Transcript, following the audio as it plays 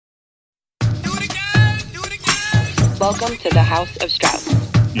Welcome to the House of Strauss.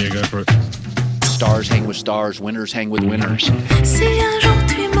 Yeah, go for it. Stars hang with stars, winners hang with winners. Si un jour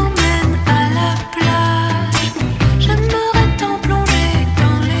tu m'emmènes à la plage, j'aimerais tant plonger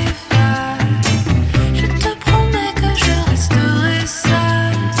dans les vagues. Je te promets que je resterai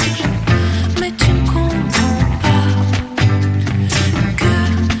sage, mais tu ne comprends pas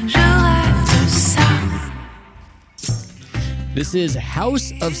que je rêve de ça. This is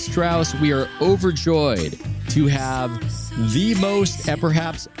House of Strauss. We are overjoyed to have the most and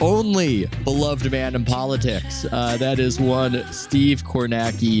perhaps only beloved man in politics. That is one Steve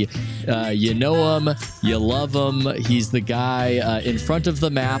Kornacki. You know him, you love him. He's the guy in front of the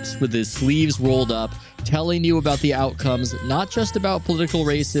maps with his sleeves rolled up, telling you about the outcomes, not just about political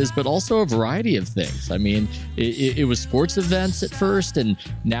races, but also a variety of things. I mean, it was sports events at first, and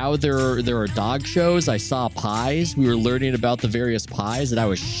now there are dog shows. I saw pies. We were learning about the various pies, and I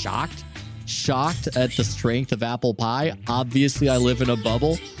was shocked at the strength of apple pie. Obviously, I live in a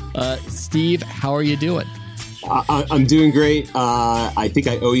bubble. Steve, how are you doing? I'm doing great. I think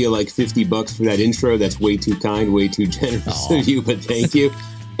I owe you like $50 for that intro. That's way too kind, way too generous of you, but thank you.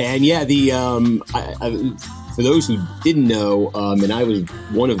 And yeah, for those who didn't know, and I was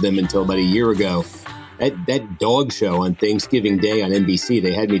one of them until about a year ago, that dog show on Thanksgiving Day on NBC,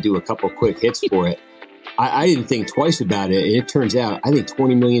 they had me do a couple quick hits for it. I didn't think twice about it, and it turns out I think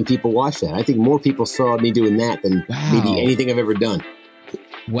 20 million people watched that. I think more people saw me doing that than maybe anything I've ever done.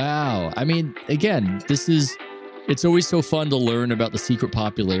 Wow. I mean, again, it's always so fun to learn about the secret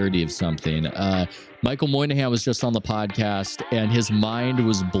popularity of something. Michael Moynihan was just on the podcast, and his mind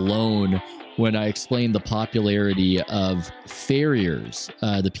was blown when I explained the popularity of farriers,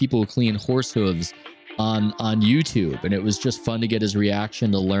 the people who clean horse hooves on YouTube. And it was just fun to get his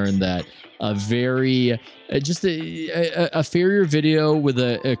reaction to learn that a farrier video with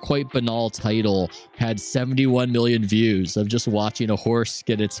a quite banal title had 71 million views of just watching a horse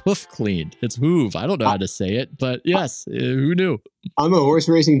get its hoof cleaned. Its hoof. I don't know how to say it, but yes, who knew? I'm a horse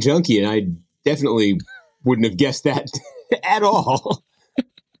racing junkie, and I definitely wouldn't have guessed that at all.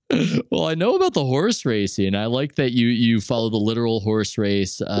 Well, I know about the horse racing. I like that you follow the literal horse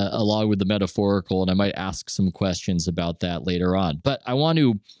race along with the metaphorical, and I might ask some questions about that later on. But I want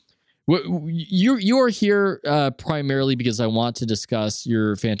to... You're here primarily because I want to discuss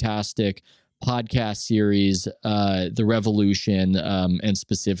your fantastic podcast series, The Revolution, and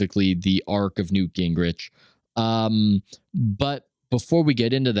specifically the arc of Newt Gingrich. But before we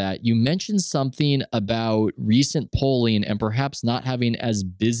get into that, you mentioned something about recent polling and perhaps not having as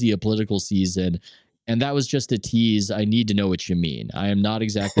busy a political season. And that was just a tease. I need to know what you mean. I am not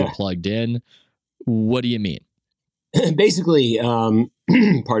exactly plugged in. What do you mean? Basically, pardon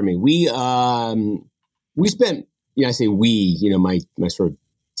me. We spent, I say we, my sort of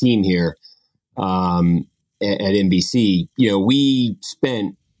team here at NBC, we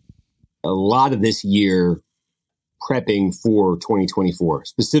spent a lot of this year prepping for 2024,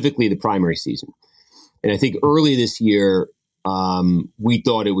 specifically the primary season. And I think early this year, we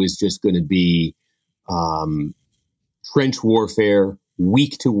thought it was just going to be trench warfare,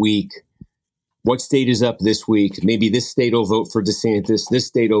 week to week. What state is up this week? Maybe this state will vote for DeSantis. This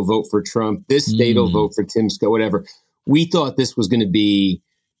state will vote for Trump. This state will vote for Tim Scott, whatever. We thought this was going to be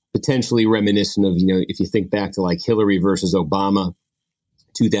potentially reminiscent of, if you think back to like Hillary versus Obama,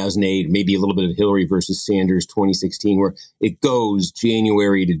 2008, maybe a little bit of Hillary versus Sanders, 2016, where it goes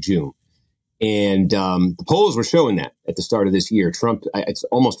January to June. And the polls were showing that at the start of this year. Trump, it's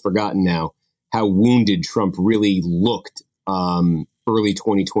almost forgotten now how wounded Trump really looked early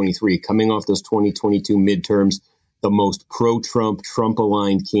 2023, coming off those 2022 midterms. The most pro-Trump,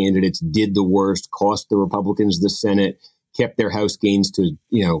 Trump-aligned candidates did the worst, cost the Republicans the Senate, kept their House gains to,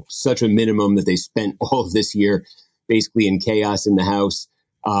 such a minimum that they spent all of this year basically in chaos in the House.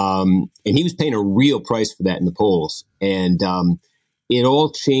 And he was paying a real price for that in the polls. And it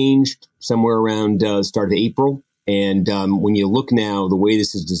all changed somewhere around the start of April. And when you look now, the way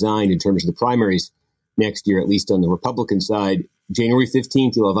this is designed in terms of the primaries next year, at least on the Republican side, January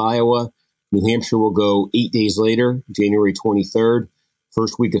 15th, you'll have Iowa. New Hampshire will go 8 days later, January 23rd.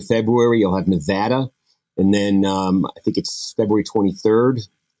 First week of February, you'll have Nevada. And then I think it's February 23rd,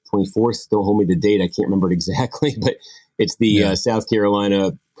 24th. Don't hold me the date. I can't remember it exactly, but it's the South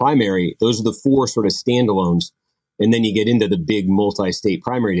Carolina primary. Those are the four sort of standalones. And then you get into the big multi-state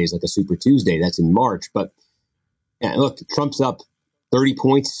primary days like a Super Tuesday. That's in March. But look, Trump's up 30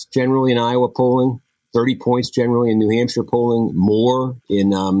 points generally in Iowa polling, 30 points generally in New Hampshire polling, more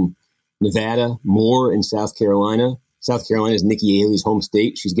in Nevada, more in South Carolina. South Carolina is Nikki Haley's home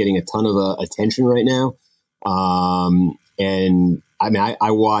state. She's getting a ton of attention right now. And I mean,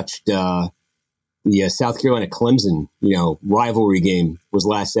 I watched South Carolina Clemson, rivalry game was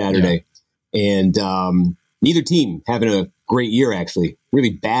last Saturday. Yeah. And neither team having a great year, actually,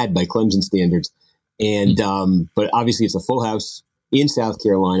 really bad by Clemson standards. And but obviously it's a full house in South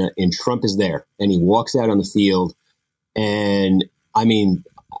Carolina, and Trump is there, and he walks out on the field. And I mean,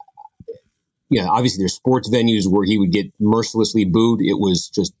 obviously there's sports venues where he would get mercilessly booed. It was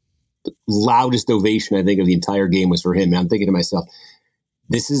just the loudest ovation, I think, of the entire game was for him. And I'm thinking to myself,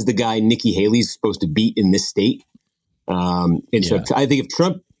 this is the guy Nikki Haley's supposed to beat in this state. So I think if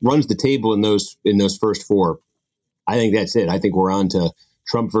Trump runs the table in those first four, I think that's it. I think we're on to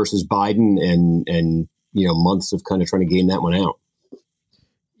Trump versus Biden and months of kind of trying to game that one out.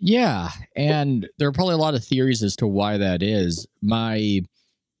 Yeah. And there are probably a lot of theories as to why that is. My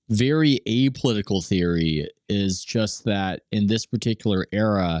very apolitical theory is just that in this particular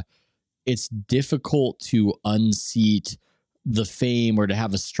era, it's difficult to unseat the fame or to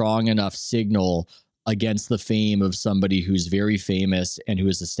have a strong enough signal against the fame of somebody who's very famous and who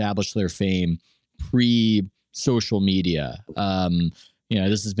has established their fame pre-social media.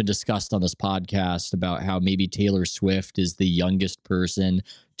 This has been discussed on this podcast about how maybe Taylor Swift is the youngest person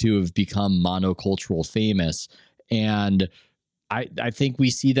to have become monocultural famous. And I think we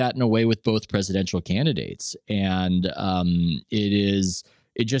see that in a way with both presidential candidates. And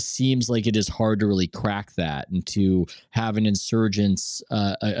it just seems like it is hard to really crack that and to have an insurgence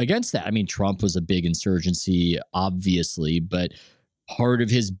against that. I mean, Trump was a big insurgency, obviously, but part of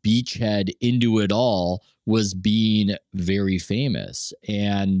his beachhead into it all was being very famous.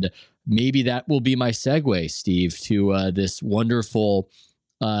 And maybe that will be my segue, Steve, to this wonderful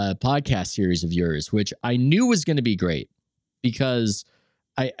podcast series of yours, which I knew was going to be great because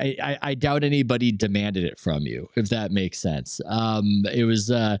I doubt anybody demanded it from you, if that makes sense. It was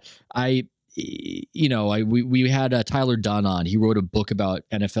we had Tyler Dunn on. He wrote a book about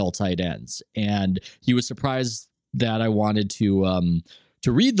NFL tight ends, and he was surprised that I wanted to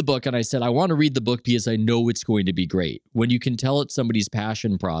read the book. And I said, I want to read the book because I know it's going to be great. When you can tell it's somebody's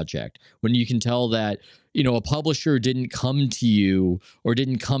passion project, when you can tell that, a publisher didn't come to you or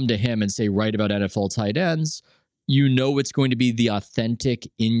didn't come to him and say, write about NFL tight ends, it's going to be the authentic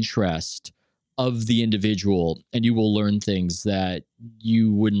interest of the individual, and you will learn things that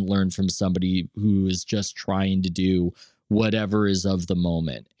you wouldn't learn from somebody who is just trying to do whatever is of the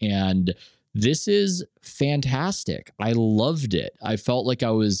moment. And this is fantastic. I loved it. I felt like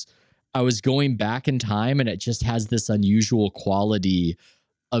I was going back in time, and it just has this unusual quality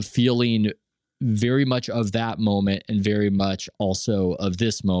of feeling very much of that moment and very much also of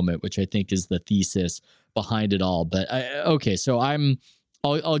this moment, which I think is the thesis behind it all. But so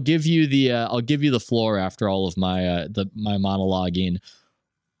I'll give you the floor after all of my monologuing.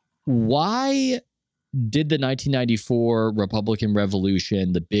 Why did the 1994 Republican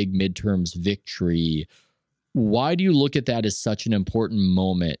Revolution, the big midterms victory, why do you look at that as such an important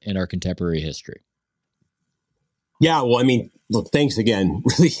moment in our contemporary history? Yeah, well, I mean, look, thanks again.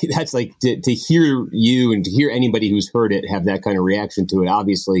 Really, that's like to hear you and to hear anybody who's heard it have that kind of reaction to it.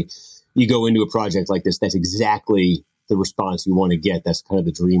 Obviously, you go into a project like this, that's exactly the response you want to get. That's kind of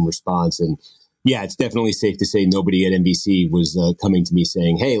the dream response. And yeah, it's definitely safe to say nobody at NBC was coming to me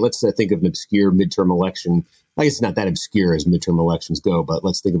saying, hey, let's think of an obscure midterm election. I guess it's not that obscure as midterm elections go, but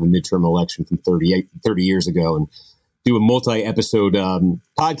let's think of a midterm election from 30 years ago and do a multi-episode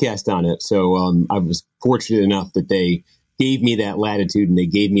podcast on it. So I was fortunate enough that they gave me that latitude and they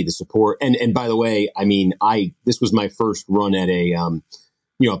gave me the support. And by the way, I mean, this was my first run at a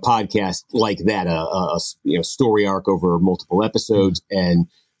podcast like that, a story arc over multiple episodes. And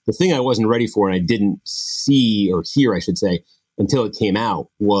the thing I wasn't ready for, and I didn't see or hear, I should say, until it came out,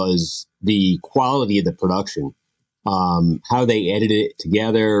 was the quality of the production, how they edited it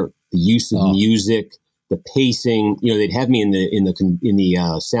together, the use of music, the pacing. They'd have me in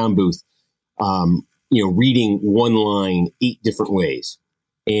the sound booth, reading one line 8 different ways,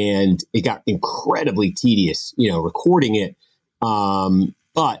 and it got incredibly tedious, recording it.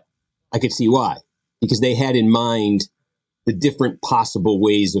 But I could see why, because they had in mind the different possible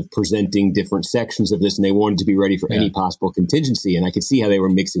ways of presenting different sections of this, and they wanted to be ready for any possible contingency. And I could see how they were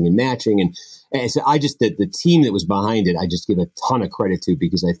mixing and matching. And so the team that was behind it, I just give a ton of credit to,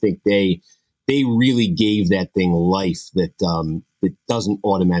 because I think they really gave that thing life that doesn't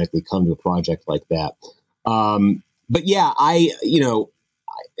automatically come to a project like that. But yeah, I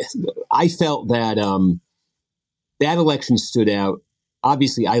felt that that election stood out.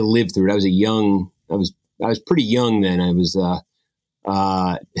 Obviously, I lived through it. I was pretty young then. I was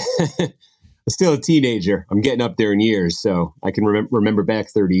still a teenager. I'm getting up there in years, so I can remember back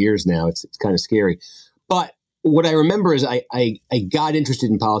 30 years now. It's kind of scary. But what I remember is I got interested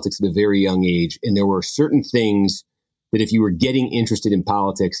in politics at a very young age, and there were certain things that if you were getting interested in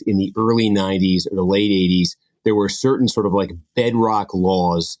politics in the early 90s or the late 80s, there were certain sort of like bedrock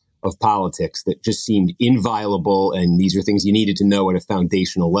laws of politics that just seemed inviolable, and these are things you needed to know at a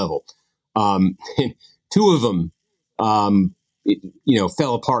foundational level. Two of them,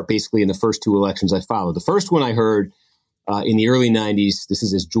 fell apart basically in the first two elections I followed. The first one I heard in the early 90s, this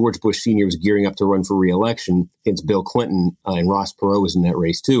is as George Bush Sr. was gearing up to run for re-election against Bill Clinton, and Ross Perot was in that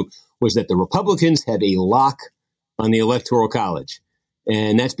race too, was that the Republicans had a lock on the Electoral College.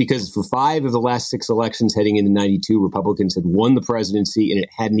 And that's because for 5 of the last 6 elections heading into 92, Republicans had won the presidency, and it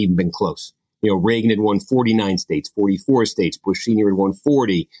hadn't even been close. Reagan had won 49 states, 44 states. Bush Sr. had won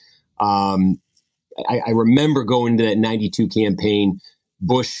 40. I remember going into that 92 campaign,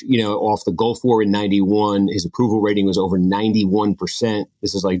 Bush, off the Gulf War in 91, his approval rating was over 91%.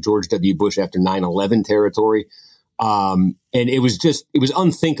 This is like George W. Bush after 9/11 territory. And it was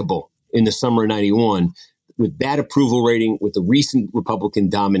unthinkable in the summer of 91 with that approval rating, with the recent Republican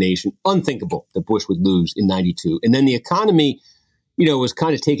domination, unthinkable that Bush would lose in 92. And then the economy, was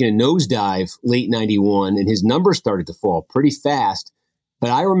kind of taking a nosedive late 91, and his numbers started to fall pretty fast. But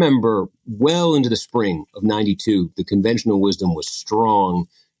I remember well into the spring of 92, the conventional wisdom was strong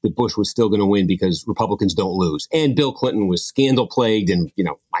that Bush was still going to win because Republicans don't lose. And Bill Clinton was scandal plagued. And,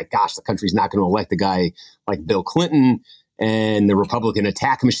 my gosh, the country's not going to elect a guy like Bill Clinton. And the Republican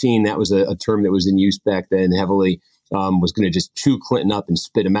attack machine, that was a term that was in use back then heavily, was going to just chew Clinton up and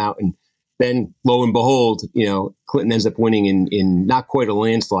spit him out. And then, lo and behold, Clinton ends up winning in not quite a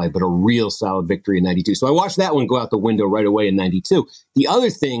landslide, but a real solid victory in 92. So I watched that one go out the window right away in 92. The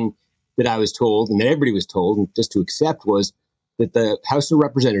other thing that I was told, and that everybody was told, and just to accept, was that the House of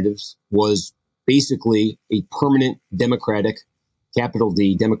Representatives was basically a permanent Democratic, capital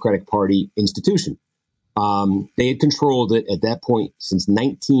D, Democratic Party institution. They had controlled it at that point since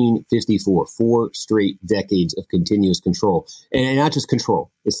 1954, 4 straight decades of continuous control. And not just control.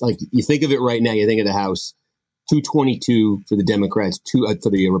 It's like, you think of it right now, you think of the House, 222 for the Democrats, for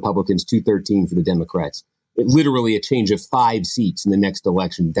the Republicans, 213 for the Democrats. Literally a change of 5 seats in the next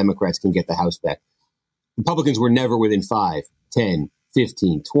election. Democrats can get the House back. Republicans were never within 5, 10,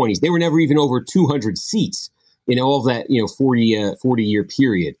 15, 20. They were never even over 200 seats in all of that, 40-year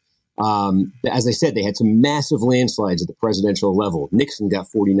period. As I said, they had some massive landslides at the presidential level. Nixon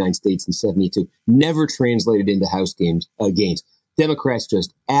got 49 states in 72, never translated into House gains. Democrats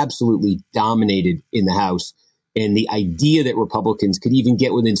just absolutely dominated in the House. And the idea that Republicans could even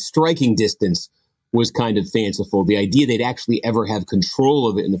get within striking distance was kind of fanciful. The idea they'd actually ever have control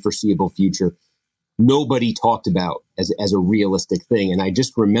of it in the foreseeable future, nobody talked about as a realistic thing. And I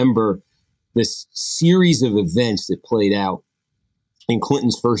just remember this series of events that played out in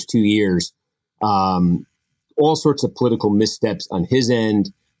Clinton's first 2 years, all sorts of political missteps on his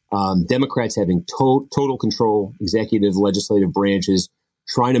end, Democrats having total control, executive, legislative branches,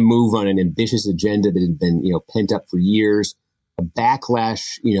 trying to move on an ambitious agenda that had been, pent up for years, a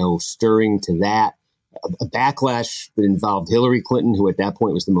backlash, stirring to that, a backlash that involved Hillary Clinton, who at that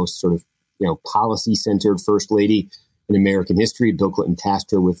point was the most sort of, policy-centered first lady in American history. Bill Clinton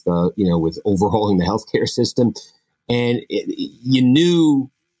tasked her with overhauling the healthcare system. And you knew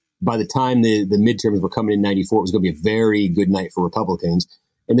by the time the midterms were coming in 94, it was going to be a very good night for Republicans.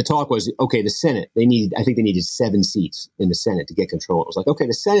 And the talk was, okay, the Senate, I think they needed 7 seats in the Senate to get control. It was like, okay,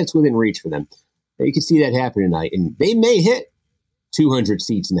 the Senate's within reach for them. And you can see that happen tonight. And they may hit 200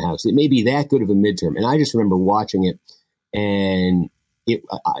 seats in the House. It may be that good of a midterm. And I just remember watching it. And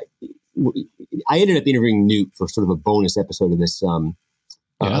I ended up interviewing Newt for sort of a bonus episode of this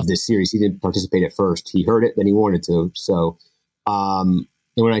of this series. He didn't participate at first. He heard it, then he wanted to. So, and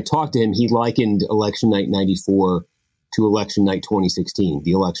when I talked to him, he likened election night 94 to election night 2016,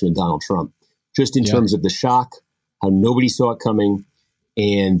 the election of Donald Trump, just in terms of the shock, how nobody saw it coming.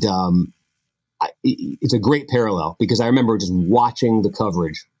 And it's a great parallel because I remember just watching the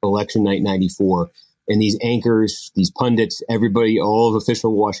coverage, election night 94, and these anchors, these pundits, everybody, all of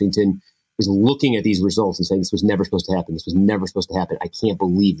official Washington is looking at these results and saying, this was never supposed to happen. This was never supposed to happen. I can't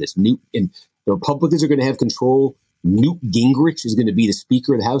believe this. And the Republicans are going to have control. Newt Gingrich is going to be the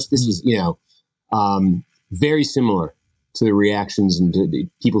Speaker of the House. This is, very similar to the reactions and to the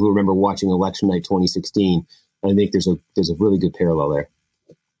people who remember watching election night 2016. I think there's a really good parallel there.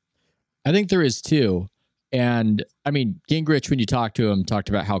 I think there is too. And I mean, Gingrich, when you talk to him, talked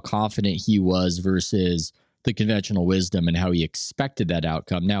about how confident he was versus the conventional wisdom and how he expected that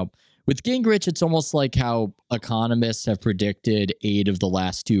outcome. Now, with Gingrich, it's almost like how economists have predicted 8 of the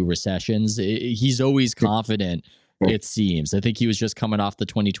last 2 recessions. He's always confident, it seems. I think he was just coming off the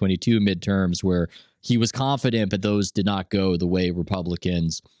 2022 midterms where he was confident, but those did not go the way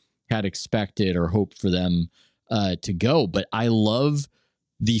Republicans had expected or hoped for them to go. But I love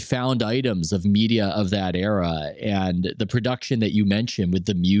the found items of media of that era and the production that you mentioned with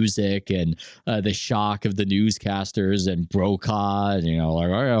the music and the shock of the newscasters and Brokaw, and, like,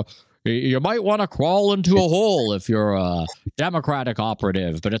 oh, you might want to crawl into a hole if you're a Democratic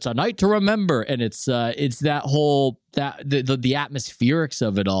operative, but it's a night to remember. And it's that whole, that the atmospherics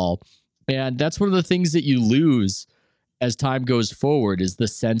of it all. And that's one of the things that you lose as time goes forward, is the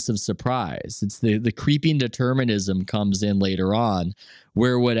sense of surprise. It's the creeping determinism comes in later on,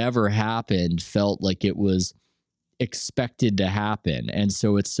 where whatever happened felt like it was expected to happen. And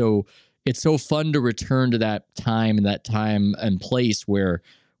so it's so fun to return to that time and place where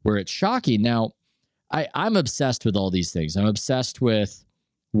it's shocking. Now, I'm obsessed with all these things. I'm obsessed with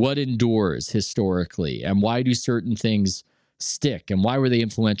what endures historically and why do certain things stick and why were they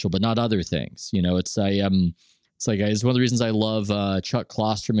influential but not other things. It's one of the reasons I love Chuck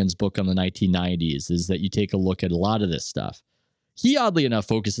Klosterman's book on the 1990s, is that you take a look at a lot of this stuff. He, oddly enough,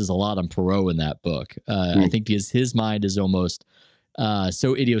 focuses a lot on Perot in that book. I think because his mind is almost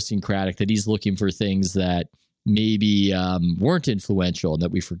so idiosyncratic that he's looking for things that maybe weren't influential and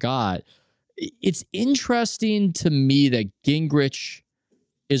that we forgot. It's interesting to me that Gingrich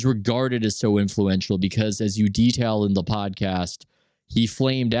is regarded as so influential because, as you detail in the podcast, he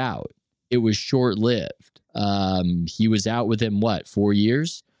flamed out. It was short-lived. He was out within 4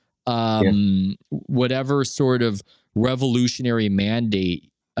 years? Whatever sort of revolutionary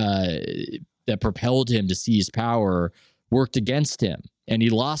mandate that propelled him to seize power worked against him, and he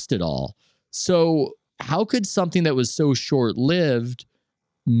lost it all. So how could something that was so short-lived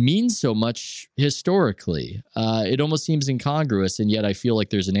mean so much historically? It almost seems incongruous, and yet I feel like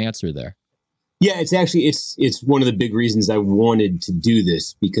there's an answer there. Yeah, it's one of the big reasons I wanted to do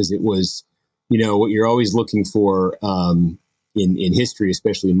this, because it was, what you're always looking for in history,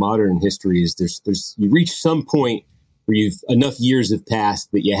 especially in modern history, is there's you reach some point where enough years have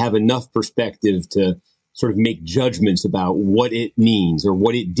passed that you have enough perspective to sort of make judgments about what it means or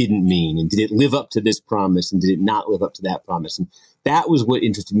what it didn't mean, and did it live up to this promise and did it not live up to that promise. And that was what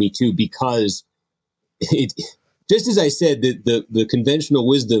interested me too, because it, just as I said, the conventional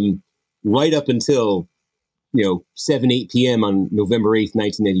wisdom right up until 7, 8 p.m. on November 8th,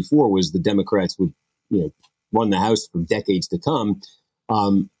 1984, was the Democrats would, run the House for decades to come.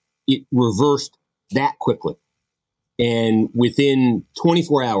 It reversed that quickly. And within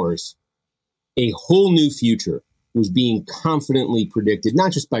 24 hours, a whole new future was being confidently predicted,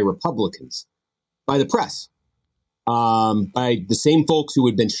 not just by Republicans, by the press, by the same folks who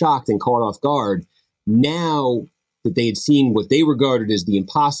had been shocked and caught off guard. Now that they had seen what they regarded as the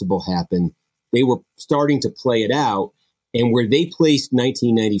impossible happen, they were starting to play it out. And where they placed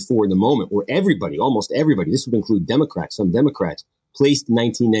 1994 in the moment, where everybody, almost everybody, this would include Democrats, some Democrats, placed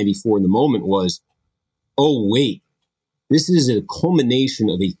 1994 in the moment, was, oh, wait, this is a culmination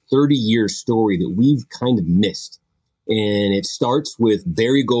of a 30-year story that we've kind of missed. And it starts with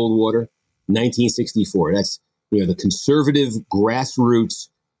Barry Goldwater, 1964. That's, the conservative grassroots,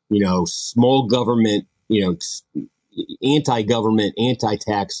 small government, anti-government,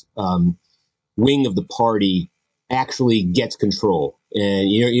 anti-tax wing of the party actually gets control. And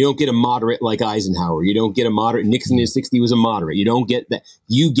you don't get a moderate like Eisenhower. You don't get a moderate. Nixon in 60 was a moderate. You don't get that.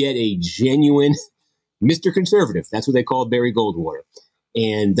 You get a genuine Mr. Conservative. That's what they called Barry Goldwater.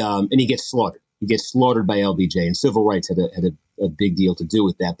 And he gets slaughtered. He gets slaughtered by LBJ, and civil rights had a big deal to do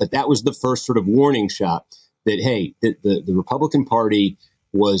with that. But that was the first sort of warning shot that, hey, the Republican Party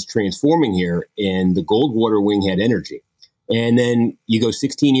was transforming here, and the Goldwater wing had energy. And then you go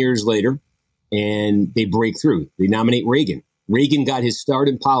 16 years later, and they break through. They nominate Reagan. Reagan got his start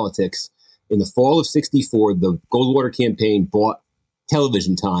in politics in the fall of 64. The Goldwater campaign bought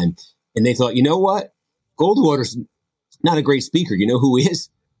television time, and they thought, you know what? Goldwater's not a great speaker. You know who he is?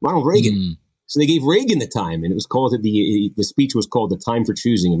 Ronald Reagan. So they gave Reagan the time, and it was called the speech was called "The Time for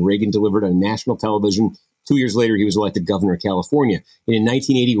Choosing," and Reagan delivered on national television. 2 years later, he was elected governor of California, and in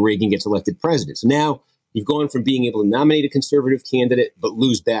 1980, Reagan gets elected president. So now you've gone from being able to nominate a conservative candidate but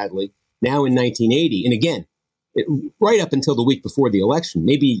lose badly. Now in 1980, and again, right up until the week before the election,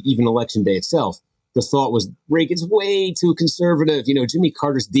 maybe even election day itself, the thought was Reagan's way too conservative. Jimmy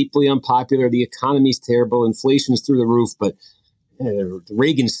Carter's deeply unpopular. The economy's terrible. Inflation's through the roof. But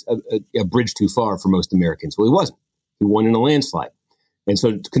Reagan's a bridge too far for most Americans. Well, he wasn't. He won in a landslide. And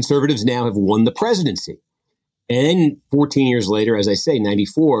so conservatives now have won the presidency. And then 14 years later, as I say,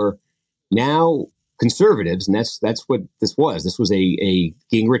 94, now conservatives, and that's what this was. This was a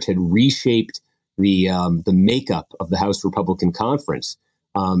Gingrich had reshaped the makeup of the House Republican Conference.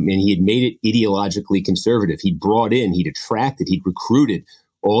 And he had made it ideologically conservative. He'd attracted, he'd recruited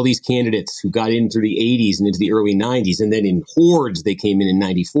all these candidates who got in through the 80s and into the early 90s. And then in hordes, they came in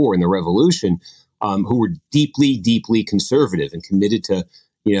 94 in the revolution, who were deeply, deeply conservative and committed to,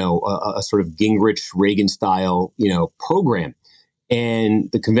 a sort of Gingrich Reagan style, program. And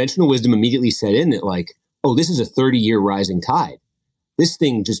the conventional wisdom immediately set in that like, oh, this is a 30-year rising tide. This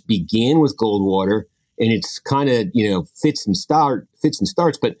thing just began with Goldwater, and it's kind of, fits and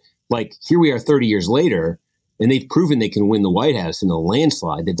starts. But like, here we are 30 years later, and they've proven they can win the White House in a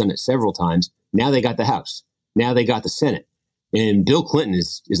landslide. They've done it several times. Now they got the House. Now they got the Senate. And Bill Clinton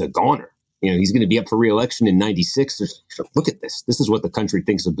is a goner. He's going to be up for re-election in 96. Look at this. This is what the country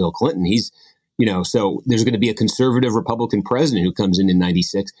thinks of Bill Clinton. He's, so there's going to be a conservative Republican president who comes in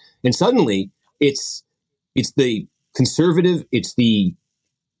 96. And suddenly it's the conservative.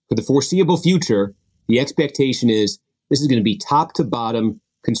 For the foreseeable future, the expectation is this is going to be top to bottom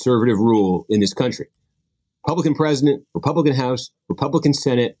conservative rule in this country. Republican president, Republican House, Republican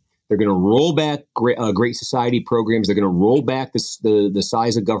Senate. They're going to roll back Great Society programs. They're going to roll back the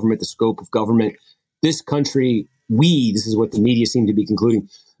size of government, the scope of government. This country, this is what the media seem to be concluding,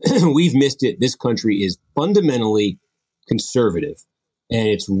 we've missed it. This country is fundamentally conservative, and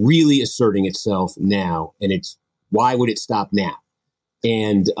it's really asserting itself now. And why would it stop now?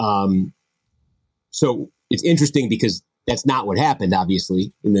 And so it's interesting because that's not what happened,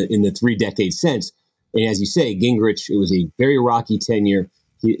 obviously, in the 3 decades since. And as you say, Gingrich, it was a very rocky tenure.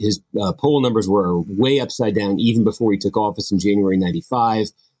 His poll numbers were way upside down even before he took office in January 95.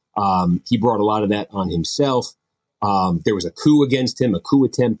 He brought a lot of that on himself. There was a coup against him, a coup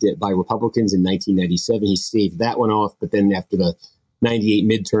attempt by Republicans in 1997. He staved that one off. But then after the 98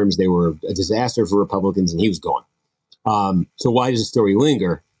 midterms, they were a disaster for Republicans, and he was gone. So why does the story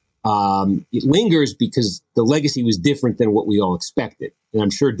linger? It lingers because the legacy was different than what we all expected. And I'm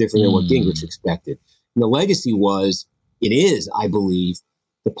sure different than what Gingrich expected. And the legacy is, I believe,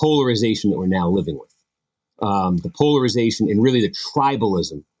 the polarization that we're now living with. The polarization and really the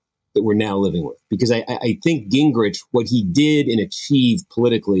tribalism that we're now living with. Because I think Gingrich, what he did and achieved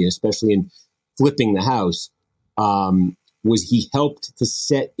politically, especially in flipping the House, was he helped to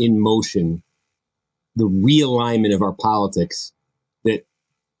set in motion the realignment of our politics that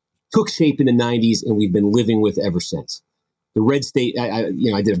took shape in the 90s and we've been living with ever since. The red state, I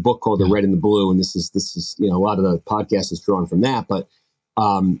did a book called The Red and the Blue, and this is a lot of the podcast is drawn from that. But,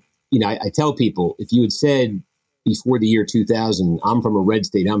 I tell people, if you had said before the year 2000, I'm from a red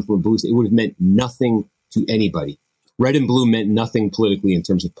state, I'm from a blue state, it would have meant nothing to anybody. Red and blue meant nothing politically in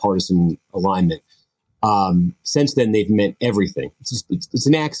terms of partisan alignment. Since then, they've meant everything. It's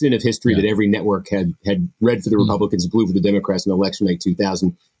an accident of history that every network had red for the Republicans, blue for the Democrats in election night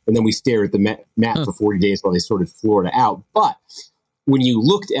 2000. And then we stared at the map for 40 days while they sorted Florida out. But when you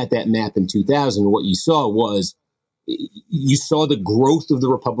looked at that map in 2000, what you saw was the growth of the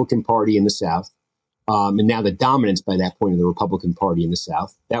Republican Party in the South, and now the dominance by that point of the Republican Party in the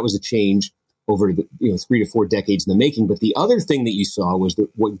South. That was a change over 3 to 4 decades in the making. But the other thing that you saw was that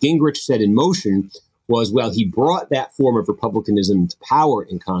what Gingrich set in motion was, well, he brought that form of republicanism to power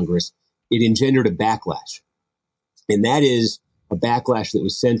in Congress. It engendered a backlash. And that is a backlash that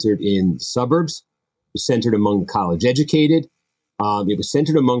was centered in the suburbs, was centered among the college educated. It was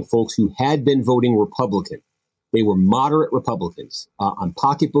centered among folks who had been voting Republican. They were moderate Republicans. On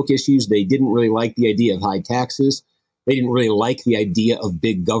pocketbook issues, they didn't really like the idea of high taxes. They didn't really like the idea of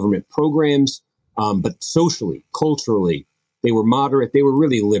big government programs. But socially, culturally, they were moderate. They were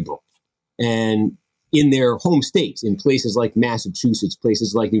really liberal. And in their home states, in places like Massachusetts,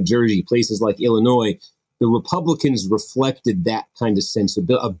 places like New Jersey, places like Illinois, the Republicans reflected that kind of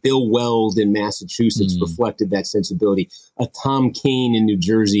sensibility. A Bill Weld in Massachusetts reflected that sensibility. A Tom Kean in New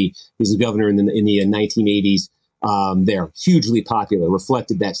Jersey, who's the governor in the 1980s, they're hugely popular,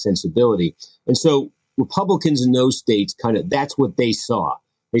 reflected that sensibility. And so Republicans in those states that's what they saw.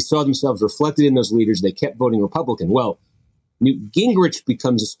 They saw themselves reflected in those leaders. They kept voting Republican. Well, Gingrich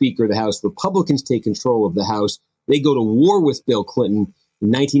becomes a Speaker of the House. Republicans take control of the House. They go to war with Bill Clinton. In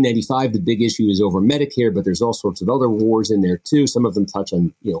 1995, the big issue is over Medicare, but there's all sorts of other wars in there, too. Some of them touch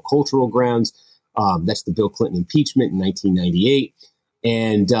on cultural grounds. That's the Bill Clinton impeachment in 1998.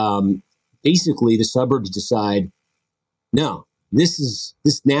 And basically, the suburbs decide, no, this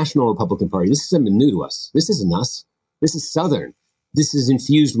National Republican Party, this is something new to us. This isn't us. This is Southern. This is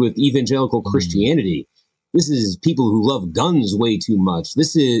infused with evangelical Christianity. This is people who love guns way too much.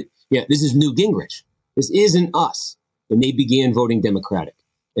 This is New Gingrich. This isn't us. And they began voting Democratic.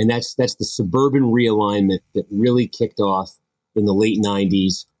 And that's the suburban realignment that really kicked off in the late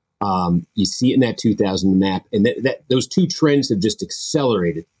 90s. You see it in that 2000 map, and that those two trends have just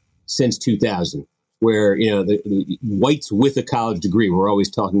accelerated since 2000, where the whites with a college degree, we're always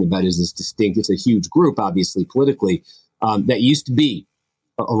talking about is this distinct. It's a huge group, obviously politically, that used to be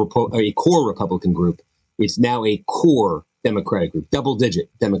a core Republican group. It's now a core Democratic group, double-digit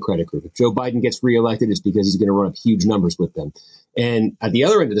Democratic group. If Joe Biden gets reelected, it's because he's going to run up huge numbers with them. And at the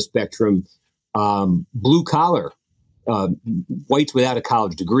other end of the spectrum, blue-collar whites without a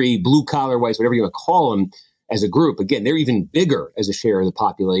college degree, blue-collar whites, whatever you want to call them, as a group, again, they're even bigger as a share of the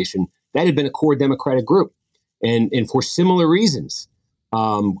population. That had been a core Democratic group. And for similar reasons,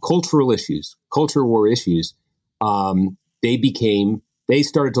 cultural issues, culture war issues, they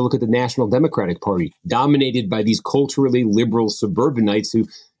started to look at the National Democratic Party, dominated by these culturally liberal suburbanites who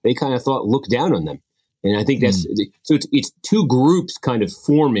they kind of thought looked down on them. And I think so it's two groups kind of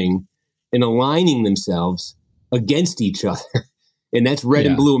forming and aligning themselves against each other. And that's red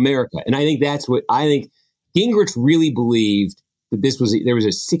and blue America. And I think that's what Gingrich really believed, that there was a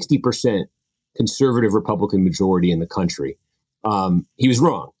 60% conservative Republican majority in the country. He was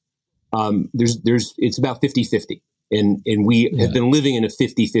wrong. It's about 50-50. And we have been living in a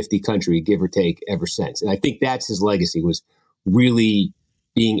 50-50 country, give or take, ever since. And I think that's his legacy, was really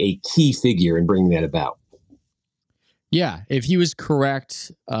being a key figure in bringing that about. Yeah, if he was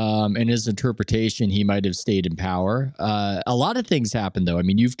correct in his interpretation, he might have stayed in power. A lot of things happened, though. I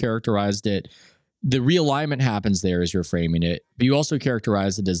mean, you've characterized it. The realignment happens there as you're framing it, but you also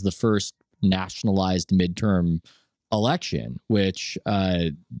characterize it as the first nationalized midterm election, which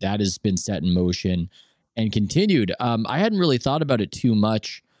that has been set in motion and continued. I hadn't really thought about it too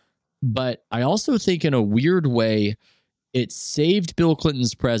much, but I also think in a weird way, it saved Bill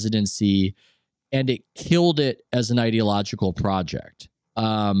Clinton's presidency and it killed it as an ideological project.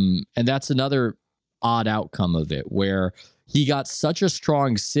 And that's another odd outcome of it, where he got such a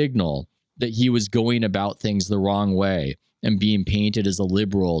strong signal that he was going about things the wrong way and being painted as a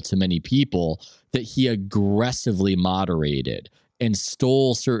liberal to many people, that he aggressively moderated and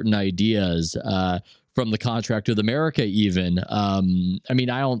stole certain ideas from the Contract with America even. I mean,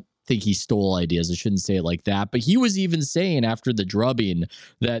 I don't think he stole ideas. I shouldn't say it like that. But he was even saying after the drubbing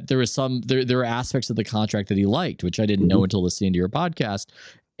that there are aspects of the contract that he liked, which I didn't know until listening to your podcast.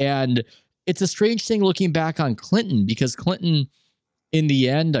 And it's a strange thing looking back on Clinton, because Clinton, in the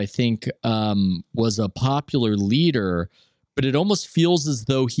end, I think, was a popular leader, but it almost feels as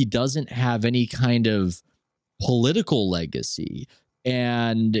though he doesn't have any kind of political legacy.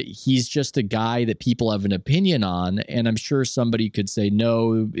 And he's just a guy that people have an opinion on. And I'm sure somebody could say,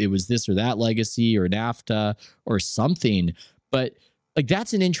 no, it was this or that legacy or NAFTA or something. But like,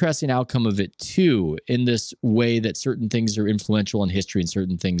 that's an interesting outcome of it, too, in this way that certain things are influential in history and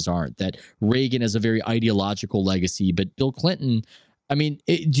certain things aren't. That Reagan has a very ideological legacy, but Bill Clinton, I mean,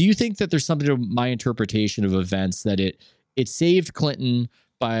 do you think that there's something to my interpretation of events that it saved Clinton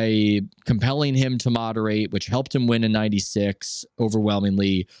by compelling him to moderate, which helped him win in 96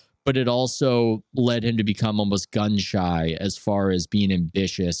 overwhelmingly, but it also led him to become almost gun shy as far as being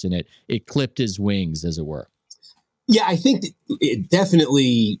ambitious, and it clipped his wings, as it were? Yeah, I think it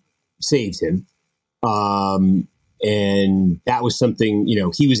definitely saved him. And that was something,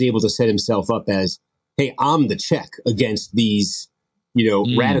 he was able to set himself up as, hey, I'm the check against these,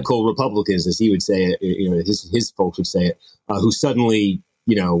 radical Republicans, as he would say it, his folks would say it, who suddenly,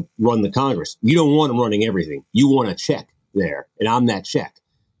 run the Congress. You don't want them running everything. You want a check there, and I'm that check.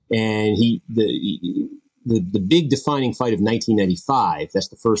 And the big defining fight of 1995, that's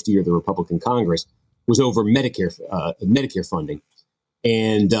the first year of the Republican Congress, was over Medicare funding.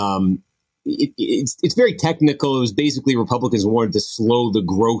 And it's very technical. It was basically Republicans wanted to slow the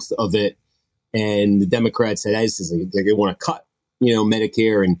growth of it, and the Democrats said they want to cut,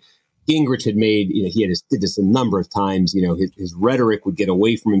 Medicare. And Gingrich had made, did this a number of times. His rhetoric would get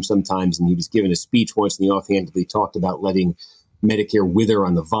away from him sometimes, and he was given a speech once, and he offhandedly talked about letting Medicare wither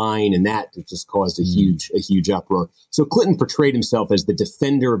on the vine, and that just caused a huge uproar. So Clinton portrayed himself as the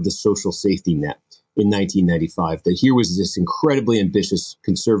defender of the social safety net in 1995, that here was this incredibly ambitious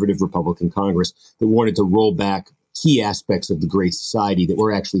conservative Republican Congress that wanted to roll back key aspects of the Great Society that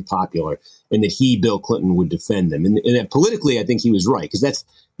were actually popular, and that Bill Clinton, would defend them. And that politically, I think he was right, because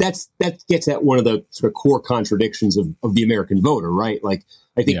that gets at one of the sort of core contradictions of the American voter, right? Like,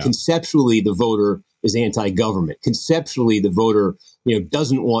 I think conceptually the voter is anti-government. Conceptually, the voter,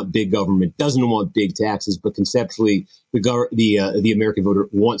 doesn't want big government, doesn't want big taxes, but conceptually, the American voter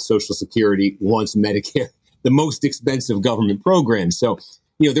wants Social Security, wants Medicare, the most expensive government programs. So,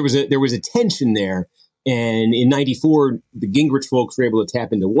 there was a tension there. And in 94, the Gingrich folks were able to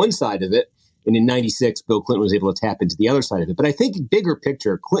tap into one side of it, And in 96, Bill Clinton was able to tap into the other side of it. But I think bigger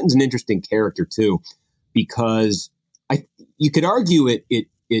picture, Clinton's an interesting character, too, because you could argue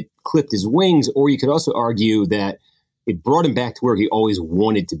it clipped his wings, or you could also argue that it brought him back to where he always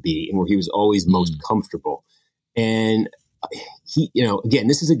wanted to be and where he was always most comfortable. And he, again,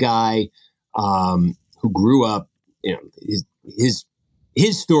 this is a guy who grew up, his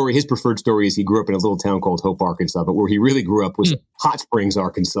story, his preferred story is he grew up in a little town called Hope, Arkansas, but where he really grew up was Hot Springs,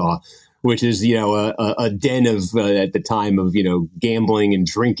 Arkansas, which is, a den of, at the time of, gambling and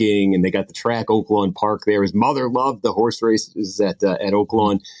drinking. And they got the track, Oaklawn Park there. His mother loved the horse races at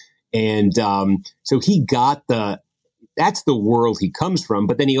Oaklawn. And so he got that's the world he comes from.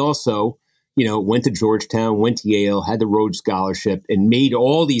 But then he also, went to Georgetown, went to Yale, had the Rhodes Scholarship, and made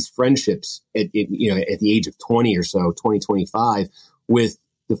all these friendships at the age of 20 or so, 25, with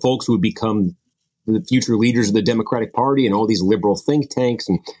the folks who would become the future leaders of the Democratic Party and all these liberal think tanks.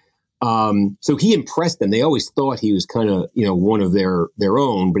 And so he impressed them. They always thought he was kind of, one of their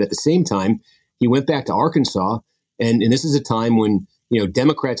own. But at the same time, he went back to Arkansas. And this is a time when,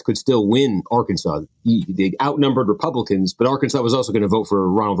 Democrats could still win Arkansas. They outnumbered Republicans, but Arkansas was also going to vote for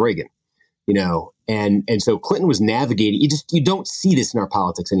Ronald Reagan, and so Clinton was navigating. You don't see this in our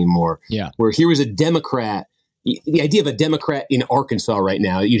politics anymore. Yeah. Where here was a Democrat. The idea of a Democrat in Arkansas right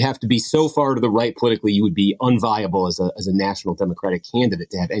now, you'd have to be so far to the right politically, you would be unviable as a national Democratic candidate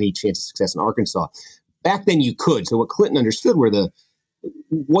to have any chance of success in Arkansas. Back then you could. So what Clinton understood were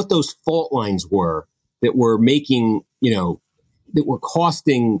what those fault lines were that were making, that were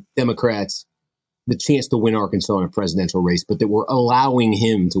costing Democrats the chance to win Arkansas in a presidential race, but that were allowing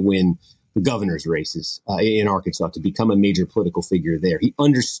him to win the governor's races in Arkansas, to become a major political figure there. He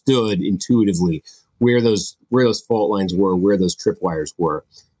understood intuitively where those fault lines were, where those tripwires were.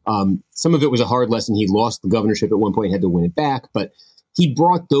 Some of it was a hard lesson. He lost the governorship at one point, had to win it back, but he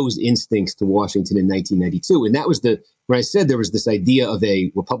brought those instincts to Washington in 1992. And that was when I said there was this idea of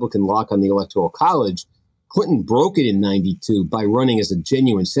a Republican lock on the Electoral College. Clinton broke it in 92 by running as a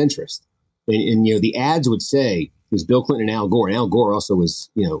genuine centrist. And the ads would say it was Bill Clinton and Al Gore. And Al Gore also was,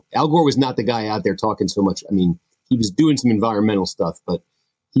 Al Gore was not the guy out there talking so much. I mean, he was doing some environmental stuff, but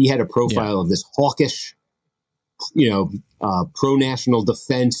he had a profile of this hawkish, pro-national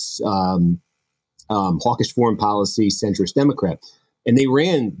defense, hawkish foreign policy, centrist Democrat. And they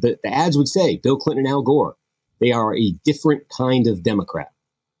ran, the ads would say, Bill Clinton and Al Gore, they are a different kind of Democrat.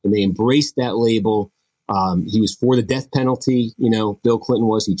 And they embraced that label. He was for the death penalty, Bill Clinton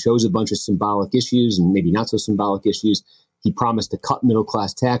was. He chose a bunch of symbolic issues and maybe not so symbolic issues. He promised to cut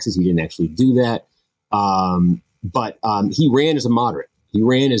middle-class taxes. He didn't actually do that. But he ran as a moderate. He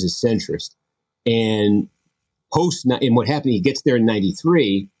ran as a centrist. And what happened, he gets there in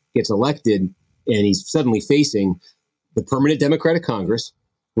 93, gets elected, and he's suddenly facing the permanent Democratic Congress,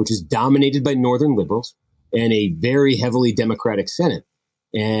 which is dominated by Northern liberals, and a very heavily Democratic Senate.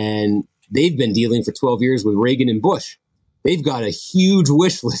 And they've been dealing for 12 years with Reagan and Bush. They've got a huge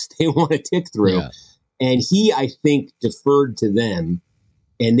wish list they want to tick through. Yeah. And he, I think, deferred to them,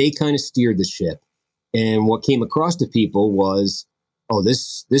 and they kind of steered the ship. And what came across to people was,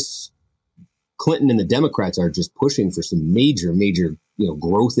 this Clinton and the Democrats are just pushing for some major,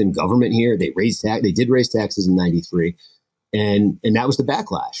 growth in government here. They did raise taxes in 93, and that was the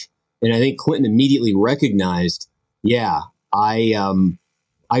backlash. And I think Clinton immediately recognized, I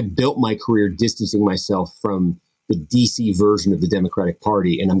built my career distancing myself from the DC version of the Democratic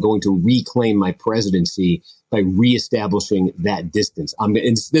Party, and I'm going to reclaim my presidency by reestablishing that distance. And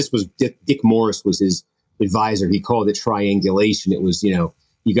this was Dick Morris was his advisor. He called it triangulation. It was, you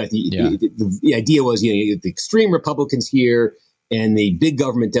got the idea was, the extreme Republicans here and the big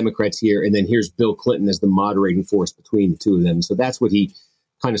government Democrats here, and then here's Bill Clinton as the moderating force between the two of them. So that's what he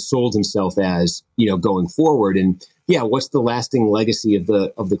kind of sold himself as, going forward. And what's the lasting legacy of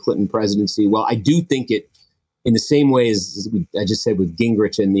the Clinton presidency? Well, I do think it, in the same way as I just said with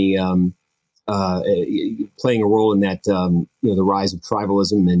Gingrich and the playing a role in that, the rise of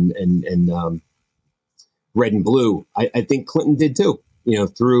tribalism and red and blue. I think Clinton did too.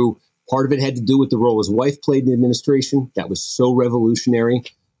 Through part of it had to do with the role his wife played in the administration. That was so revolutionary.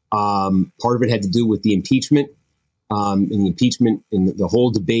 Part of it had to do with the impeachment. And the impeachment and the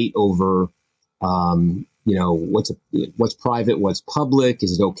whole debate over, what's private, what's public.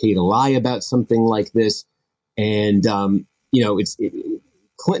 Is it okay to lie about something like this? And,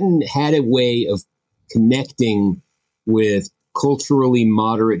 Clinton had a way of connecting with culturally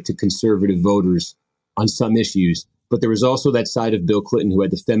moderate to conservative voters on some issues. But there was also that side of Bill Clinton who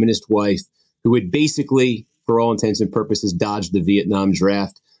had the feminist wife who had basically, for all intents and purposes, dodged the Vietnam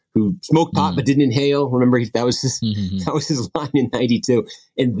draft, who smoked pot but didn't inhale. Remember, that was his line in 92.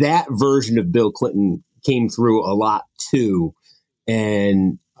 And that version of Bill Clinton came through a lot too.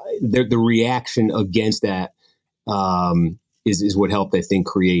 And the reaction against that is what helped, I think,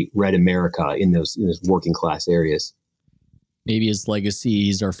 create Red America in those working class areas. Maybe his legacy,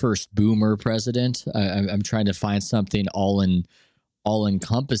 he's our first boomer president. I'm trying to find something all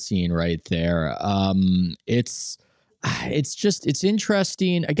encompassing right there. It's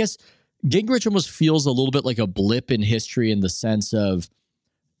interesting. I guess Gingrich almost feels a little bit like a blip in history, in the sense of,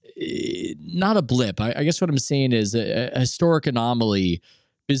 not a blip. I guess what I'm saying is a historic anomaly,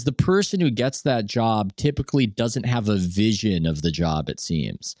 is the person who gets that job typically doesn't have a vision of the job, it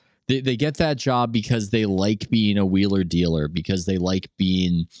seems. They get that job because they like being a wheeler dealer, because they like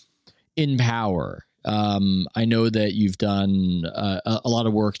being in power. I know that you've done a lot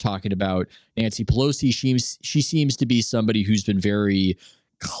of work talking about Nancy Pelosi. She seems to be somebody who's been very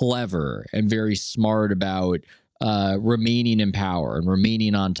clever and very smart about remaining in power and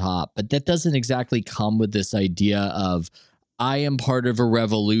remaining on top. But that doesn't exactly come with this idea of, I am part of a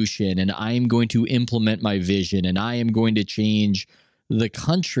revolution and I am going to implement my vision and I am going to change the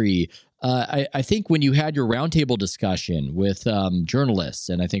country. I think when you had your roundtable discussion with journalists,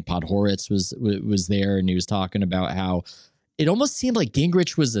 and I think Podhoretz was there, and he was talking about how it almost seemed like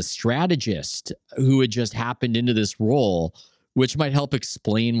Gingrich was a strategist who had just happened into this role, which might help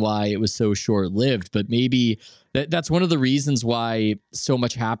explain why it was so short-lived. But maybe that's one of the reasons why so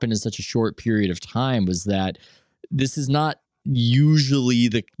much happened in such a short period of time, was that this is not usually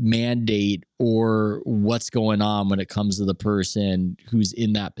the mandate or what's going on when it comes to the person who's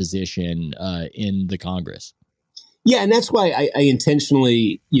in that position in the Congress. Yeah, and that's why I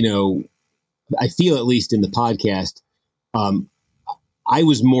intentionally, I feel, at least in the podcast, I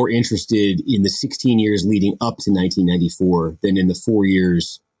was more interested in the 16 years leading up to 1994 than in the 4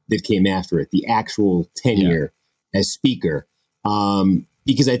 years that came after it, the actual tenure as Speaker,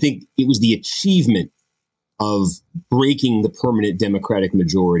 because I think it was the achievement of breaking the permanent Democratic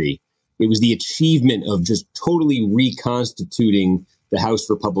majority. It was the achievement of just totally reconstituting the House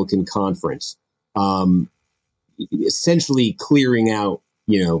Republican Conference, essentially clearing out,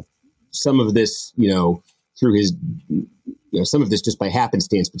 some of this, through his, some of this just by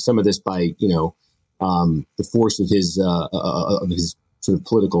happenstance, but some of this by, the force of his sort of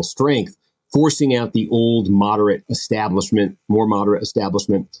political strength, forcing out the old more moderate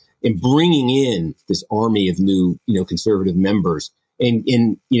establishment, and bringing in this army of new, conservative members and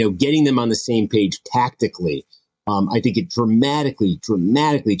getting them on the same page tactically. I think it dramatically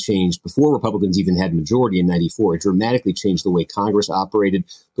changed before Republicans even had majority in 94. It dramatically changed the way Congress operated,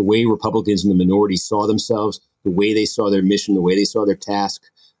 the way Republicans in the minority saw themselves, the way they saw their mission, the way they saw their task.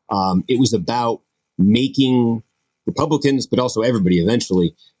 It was about making Republicans, but also everybody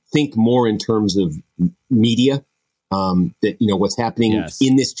eventually, think more in terms of media. That, what's happening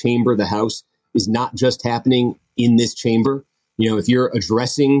in this chamber, the House, is not just happening in this chamber. If you're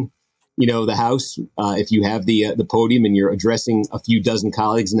addressing, the House, if you have the podium and you're addressing a few dozen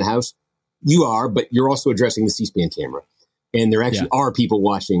colleagues in the House, you are, but you're also addressing the C-SPAN camera. And there actually are people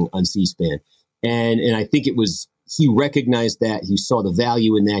watching on C-SPAN. And I think he recognized that, he saw the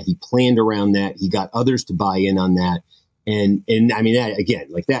value in that, he planned around that, he got others to buy in on that. And I mean, that, again,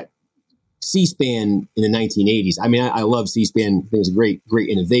 like that, C-SPAN in the 1980s. I mean, I love C-SPAN. It was a great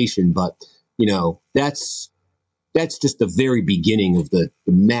innovation, but that's just the very beginning of the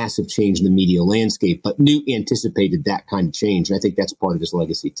massive change in the media landscape. But Newt anticipated that kind of change, and I think that's part of his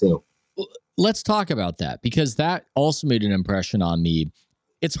legacy too. Let's talk about that, because that also made an impression on me.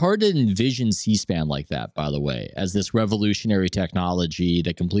 It's hard to envision C-SPAN like that, by the way, as this revolutionary technology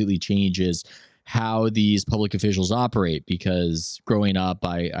that completely changes how these public officials operate, because growing up,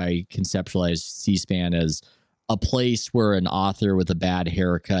 I conceptualized C-SPAN as a place where an author with a bad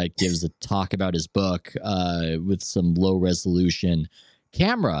haircut gives a talk about his book with some low resolution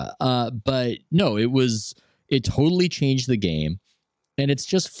camera. But no, it totally changed the game. And it's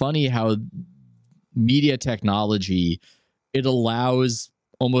just funny how media technology, it allows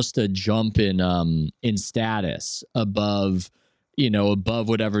almost a jump in status above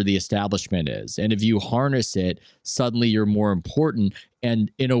whatever the establishment is. And if you harness it, suddenly you're more important. And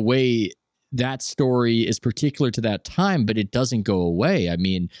in a way, that story is particular to that time, but it doesn't go away. I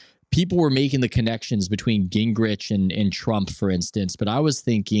mean, people were making the connections between Gingrich and Trump, for instance, but I was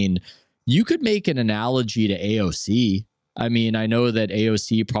thinking you could make an analogy to AOC. I mean, I know that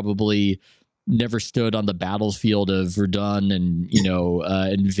AOC probably never stood on the battlefield of Verdun and,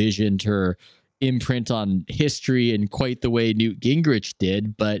 envisioned her imprint on history in quite the way Newt Gingrich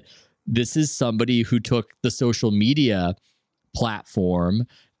did, but this is somebody who took the social media platform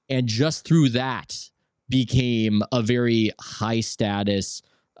and just through that became a very high status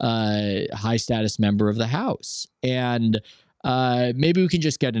member of the House. And maybe we can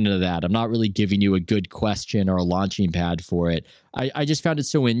just get into that. I'm not really giving you a good question or a launching pad for it. I just found it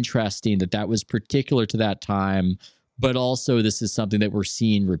so interesting that was particular to that time, but also this is something that we're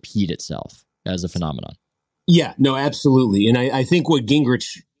seeing repeat itself as a phenomenon. Yeah, no, absolutely. And I think what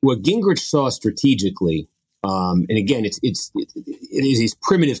Gingrich saw strategically, and again, it is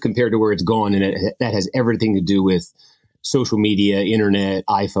primitive compared to where it's gone, and that has everything to do with social media, internet,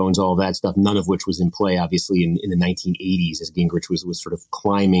 iPhones, all that stuff, none of which was in play, obviously, in the 1980s as Gingrich was sort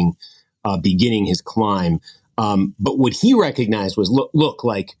of beginning his climb. But what he recognized was, look,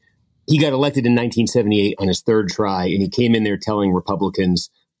 like he got elected in 1978 on his third try, and he came in there telling Republicans,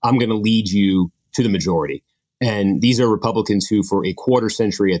 I'm going to lead you to the majority. And these are Republicans who, for a quarter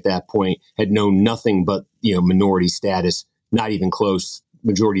century at that point, had known nothing but, minority status, not even close,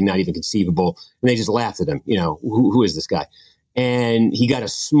 majority not even conceivable. And they just laughed at him. Who is this guy? And he got a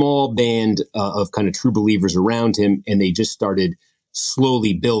small band of kind of true believers around him, and they just started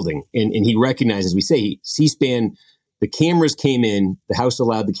slowly building. And he recognized, as we say, C-SPAN, the cameras came in, the House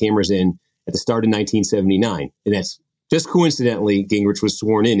allowed the cameras in at the start of 1979. And that's just coincidentally, Gingrich was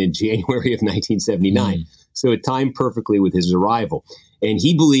sworn in January of 1979. So it timed perfectly with his arrival. And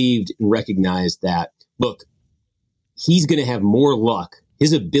he believed and recognized that, look, he's going to have more luck.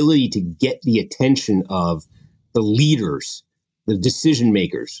 His ability to get the attention of the leaders, the decision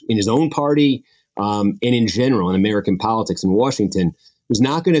makers in his own party and in general in American politics in Washington was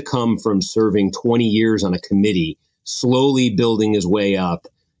not going to come from serving 20 years on a committee, slowly building his way up,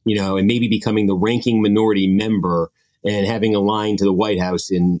 and maybe becoming the ranking minority member and having a line to the White House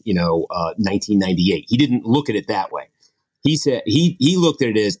in, 1998. He didn't look at it that way. He said he looked at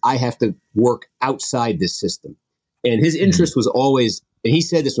it as, I have to work outside this system. And his interest was always, and he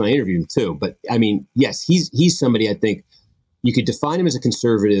said this when I interviewed him too, but I mean, yes, he's somebody I think you could define him as a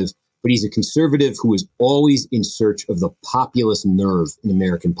conservative, but he's a conservative who is always in search of the populist nerve in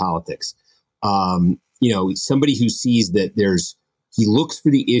American politics. Somebody who sees that he looks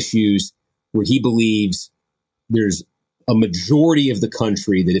for the issues where he believes there's a majority of the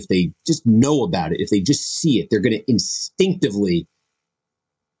country that if they just know about it, if they just see it, they're going to instinctively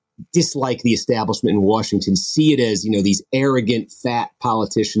dislike the establishment in Washington, see it as, these arrogant, fat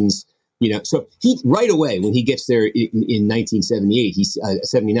politicians, So he, right away, when he gets there in 1978,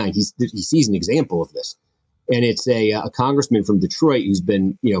 79, he sees an example of this. And it's a congressman from Detroit who's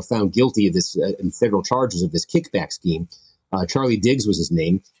been, found guilty of this in federal charges of this kickback scheme. Charlie Diggs was his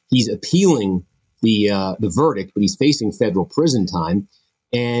name. He's appealing the verdict, but he's facing federal prison time.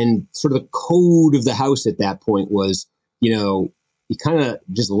 And sort of the code of the House at that point was, you kind of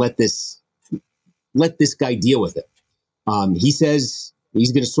just let this guy deal with it. He says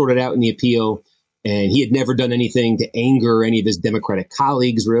he's going to sort it out in the appeal, and he had never done anything to anger any of his Democratic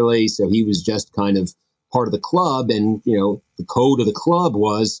colleagues, really. So he was just kind of part of the club. And, the code of the club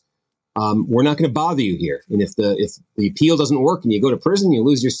was, we're not going to bother you here. And if the appeal doesn't work and you go to prison, you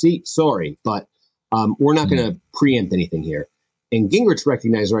lose your seat. Sorry, but we're not going to preempt anything here. And Gingrich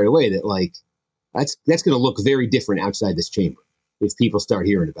recognized right away that that's going to look very different outside this chamber if people start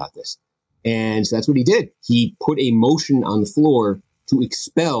hearing about this. And so that's what he did. He put a motion on the floor to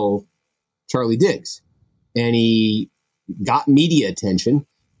expel Charlie Diggs, and he got media attention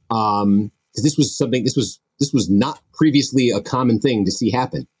because this was not previously a common thing to see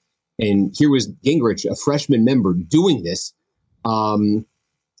happen. And here was Gingrich, a freshman member, doing this. And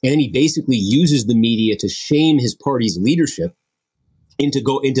he basically uses the media to shame his party's leadership into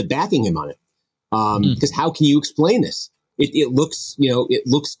backing him on it. Because how can you explain this? What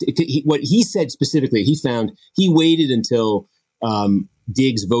he said specifically, he waited until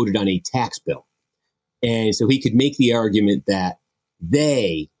Diggs voted on a tax bill. And so he could make the argument that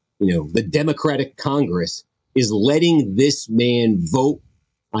the Democratic Congress is letting this man vote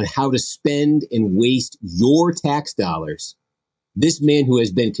on how to spend and waste your tax dollars. This man who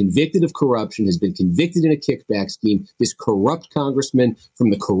has been convicted of corruption, has been convicted in a kickback scheme, this corrupt congressman from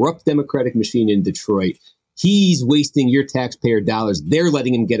the corrupt Democratic machine in Detroit, he's wasting your taxpayer dollars. They're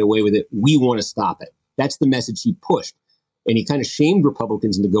letting him get away with it. We want to stop it. That's the message he pushed. And he kind of shamed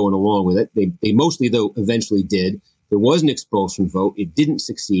Republicans into going along with it. They mostly, though, eventually did. There was an expulsion vote. It didn't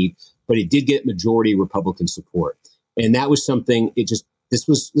succeed, but it did get majority Republican support. And that was something, this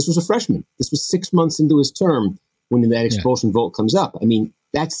was a freshman. This was 6 months into his term when that expulsion vote comes up. I mean,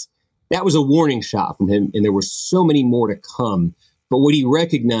 that was a warning shot from him, and there were so many more to come. But what he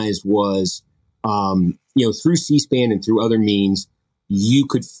recognized was, through C-SPAN and through other means, you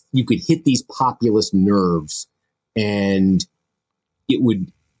could hit these populist nerves, and it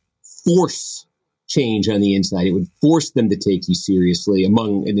would force change on the inside. It would force them to take you seriously and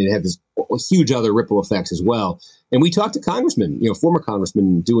it had this huge other ripple effects as well. And we talked to congressmen, former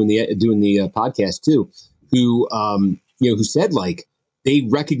congressmen doing the podcast too, who said like they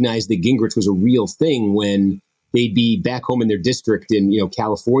recognized that Gingrich was a real thing when they'd be back home in their district in,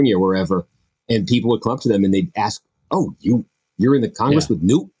 California or wherever, and people would come up to them and they'd ask, "Oh, you're in the Congress with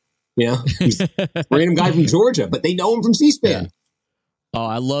Newt?" He's a random guy from Georgia, but they know him from C-SPAN. Yeah. Oh,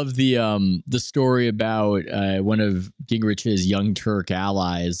 I love the story about one of Gingrich's Young Turk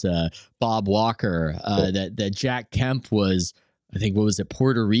allies, Bob Walker, that Jack Kemp was, I think, what was it,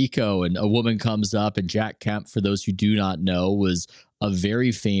 Puerto Rico, and a woman comes up, and Jack Kemp, for those who do not know, was a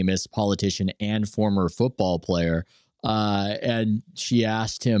very famous politician and former football player. And she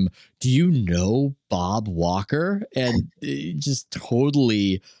asked him, "Do you know Bob Walker?" And it just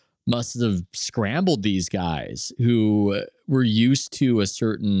totally must have scrambled these guys who were used to a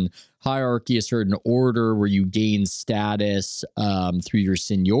certain hierarchy, a certain order where you gain status through your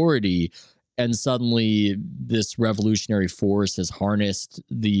seniority. And suddenly this revolutionary force has harnessed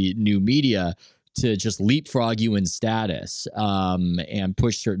the new media to just leapfrog you in status and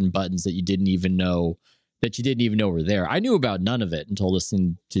push certain buttons that you didn't even know were there. I knew about none of it until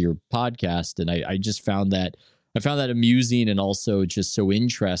listening to your podcast. And I just found that amusing and also just so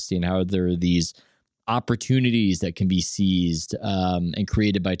interesting how there are these opportunities that can be seized and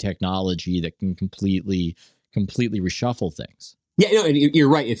created by technology that can completely reshuffle things. Yeah, and you're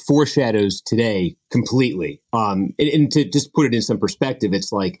right. It foreshadows today completely. And to just put it in some perspective,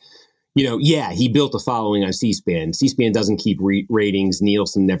 it's like, he built a following on C-SPAN. C-SPAN doesn't keep ratings.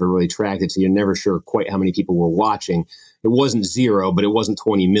 Nielsen never really tracked it, so you're never sure quite how many people were watching. It wasn't 0, but it wasn't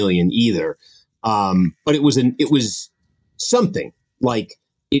 20 million either. But it was something like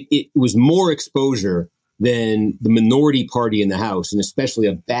it was more exposure than the minority party in the House, and especially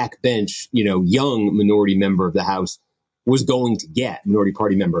a backbench, young minority member of the House minority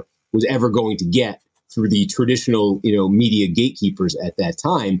party member was ever going to get through the traditional, media gatekeepers at that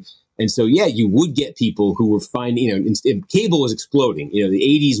time. And so, you would get people who were finding, cable was exploding. The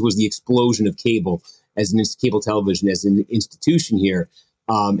 80s was the explosion of cable cable television as an institution here.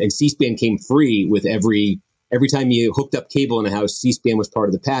 And C-SPAN came free with every time you hooked up cable in a house, C-SPAN was part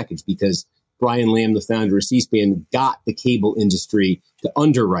of the package because Brian Lamb, the founder of C-SPAN, got the cable industry to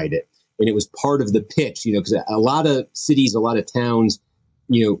underwrite it. And it was part of the pitch, because a lot of cities, a lot of towns,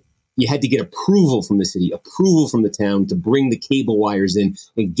 you had to get approval from the city, approval from the town to bring the cable wires in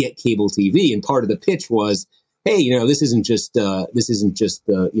and get cable TV. And part of the pitch was, hey, this isn't just the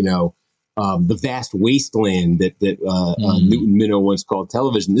vast wasteland that Newton Minow once called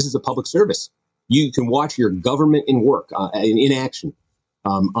television. This is a public service. You can watch your government in work, in action,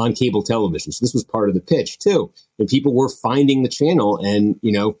 on cable television. So this was part of the pitch too. And people were finding the channel, and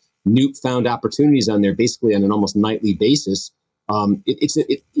Newt found opportunities on there basically on an almost nightly basis.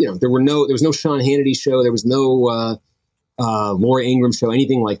 There was no Sean Hannity show, there was no Laura Ingraham show,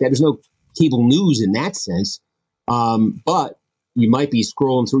 anything like that. There's no cable news in that sense, but you might be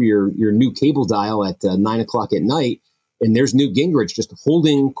scrolling through your new cable dial at 9:00 at night, and there's Newt Gingrich just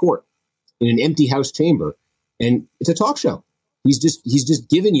holding court in an empty House chamber, and it's a talk show. He's just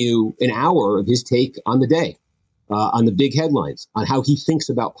giving you an hour of his take on the day, on the big headlines, on how he thinks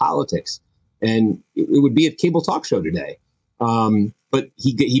about politics, and it would be a cable talk show today. But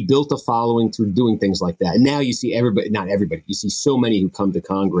he built a following through doing things like that, and now you see not everybody. You see so many who come to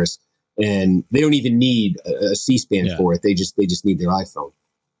Congress, and they don't even need a C-SPAN for it. They just need their iPhone.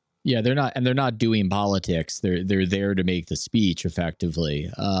 Yeah, they're not doing politics. They're there to make the speech effectively.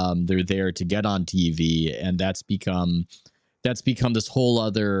 They're there to get on TV, and that's become this whole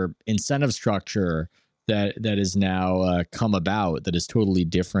other incentive structure that has now come about that is totally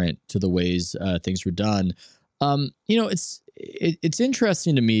different to the ways things were done. It's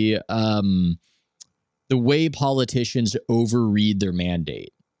interesting to me the way politicians overread their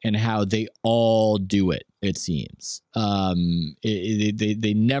mandate and how they all do it. It seems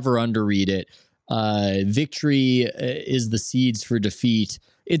they never underread it. Victory is the seeds for defeat.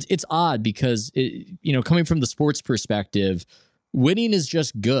 It's odd because coming from the sports perspective, winning is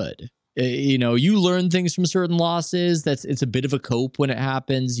just good. You learn things from certain losses. It's a bit of a cope when it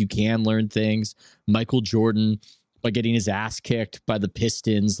happens. You can learn things. Michael Jordan, by getting his ass kicked by the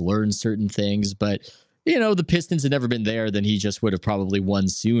Pistons, learned certain things, but the Pistons had never been there, then he just would have probably won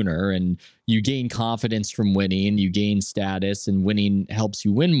sooner. And you gain confidence from winning, you gain status, and winning helps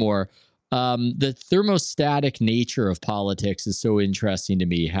you win more. The thermostatic nature of politics is so interesting to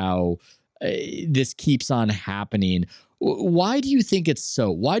me, how this keeps on happening. Why do you think it's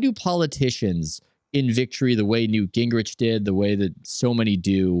so? Why do politicians in victory the way Newt Gingrich did, the way that so many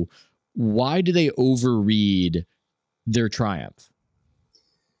do, why do they overread their triumph?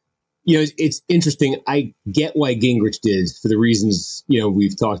 You know, it's interesting. I get why Gingrich did for the reasons, you know,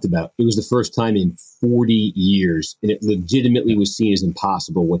 we've talked about. It was the first time in 40 years, and it legitimately was seen as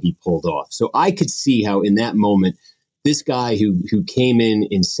impossible what he pulled off. So I could see how in that moment, this guy who came in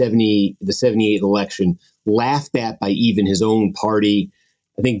the 78 election, laughed at by even his own party.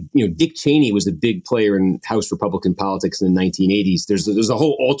 I think, you know, Dick Cheney was a big player in House Republican politics in the 1980s. There's a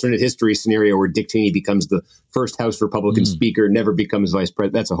whole alternate history scenario where Dick Cheney becomes the first House Republican speaker, never becomes vice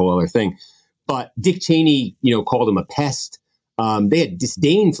president. That's a whole other thing. But Dick Cheney, you know, called him a pest. They had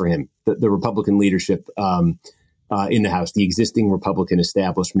disdain for him, the Republican leadership in the House, the existing Republican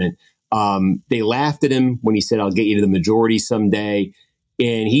establishment. They laughed at him when he said, "I'll get you to the majority someday."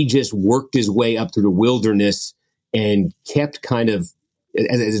 And he just worked his way up through the wilderness and kept kind of,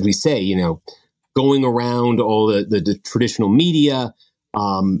 as we say, you know, going around all the traditional media,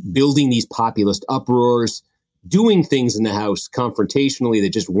 building these populist uproars, doing things in the House confrontationally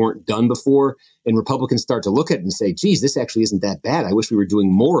that just weren't done before. And Republicans start to look at it and say, geez, this actually isn't that bad. I wish we were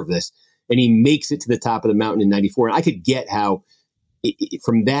doing more of this. And he makes it to the top of the mountain in 94. And I could get how,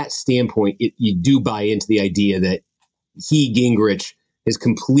 from that standpoint, you do buy into the idea that Gingrich, has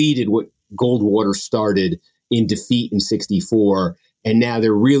completed what Goldwater started in defeat in 64. And now this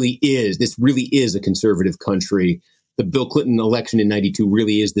really is a conservative country. The Bill Clinton election in 92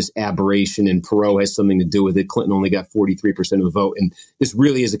 really is this aberration, and Perot has something to do with it. Clinton only got 43% of the vote. And this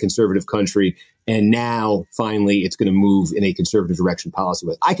really is a conservative country. And now, finally, it's going to move in a conservative direction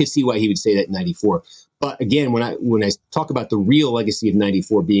policy-wise. I could see why he would say that in 94. But again, when I talk about the real legacy of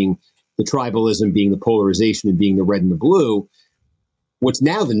 94 being the tribalism, being the polarization, and being the red and the blue, what's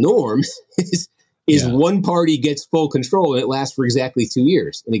now the norm is one party gets full control and it lasts for exactly 2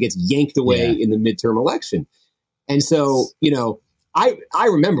 years and it gets yanked away in the midterm election. And so, you know, I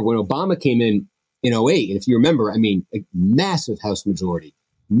remember when Obama came in 08, and if you remember, I mean, a massive House majority,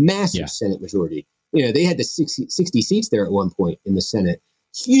 massive Senate majority. You know, they had the 60 seats there at one point in the Senate.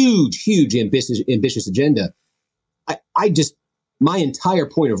 Huge, ambitious agenda. My entire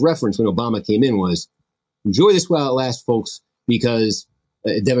point of reference when Obama came in was enjoy this while it lasts, folks, because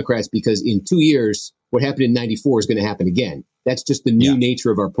Democrats, because in 2 years, what happened in 94 is going to happen again. That's just the new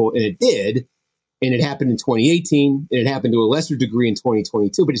nature of our poll. And it did. And it happened in 2018. And it happened to a lesser degree in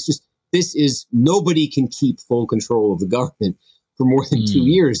 2022. But it's just, nobody can keep full control of the government for more than 2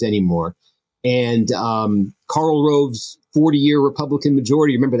 years anymore. And Karl Rove's 40-year Republican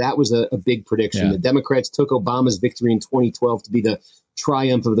majority, remember, that was a big prediction. The Democrats took Obama's victory in 2012 to be the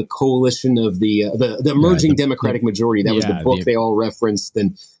triumph of the coalition of the emerging Democratic majority. That was the book they all referenced.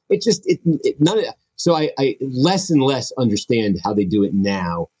 And so I less and less understand how they do it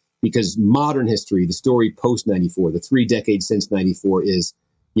now, because modern history, the story post 94, the 3 decades since 94 is,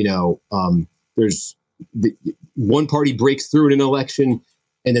 you know, there's one party breaks through in an election,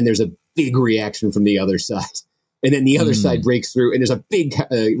 and then there's a big reaction from the other side. And then the other side breaks through, and there's a big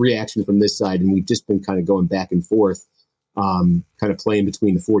reaction from this side. And we've just been kind of going back and forth, kind of playing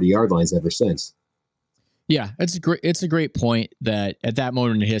between the 40-yard lines ever since. Yeah, it's a great point that at that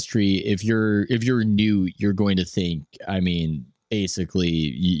moment in history, if you're new, you're going to think, I mean, basically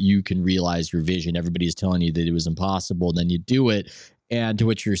you can realize your vision. Everybody's telling you that it was impossible. Then you do it. And to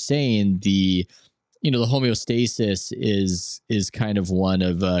what you're saying, the homeostasis is kind of one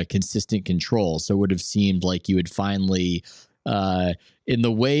of consistent control. So it would have seemed like you would finally, in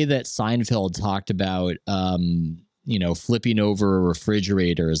the way that Seinfeld talked about, flipping over a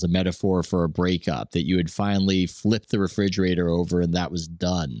refrigerator as a metaphor for a breakup, that you would finally flip the refrigerator over and that was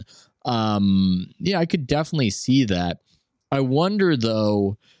done. I could definitely see that. I wonder,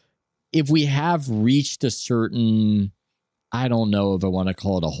 though, if we have reached a certain, I don't know if I want to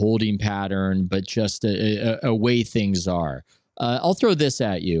call it a holding pattern, but just a way things are. I'll throw this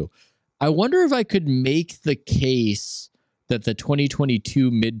at you. I wonder if I could make the case that the 2022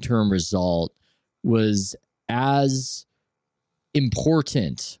 midterm result was as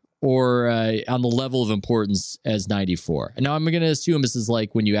important or on the level of importance as 94. And now I'm going to assume this is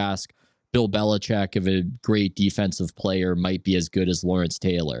like when you ask Bill Belichick if a great defensive player might be as good as Lawrence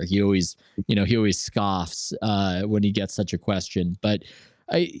Taylor. He always scoffs when he gets such a question. But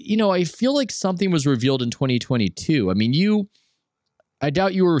I feel like something was revealed in 2022. I mean, I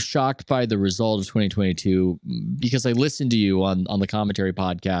doubt you were shocked by the result of 2022 because I listened to you on the commentary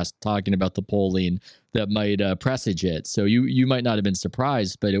podcast talking about the polling that might presage it. So you might not have been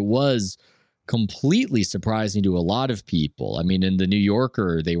surprised, but it was completely surprising to a lot of people. I mean, in the New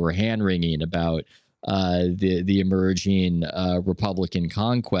Yorker, they were hand-wringing about the emerging Republican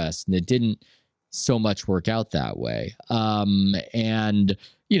conquest, and it didn't so much work out that way. And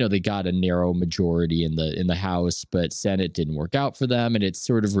they got a narrow majority in the House, but Senate didn't work out for them, and it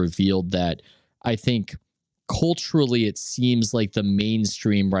sort of revealed that I think culturally it seems like the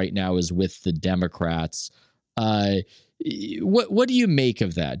mainstream right now is with the Democrats. What do you make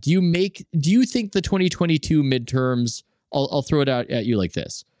of that? Do you think the 2022 midterms? I'll throw it out at you like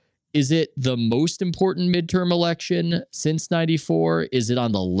this. Is it the most important midterm election since 94? Is it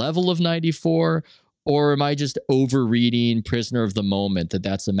on the level of 94? Or am I just overreading prisoner of the moment that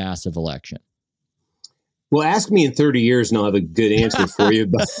that's a massive election? Well, ask me in 30 years and I'll have a good answer for you.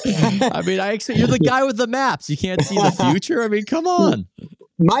 But I mean, you're the guy with the maps. You can't see the future. I mean, come on.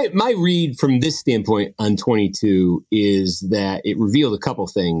 My read from this standpoint on 22 is that it revealed a couple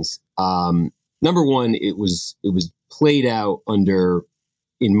things. Number one, it was played out under,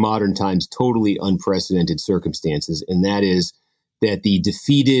 in modern times, totally unprecedented circumstances. And that is that the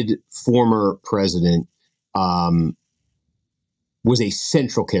defeated former president was a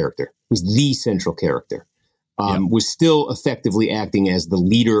central character, was the central character, was still effectively acting as the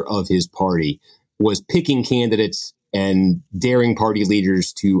leader of his party, was picking candidates and daring party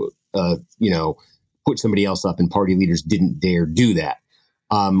leaders to, put somebody else up, and party leaders didn't dare do that.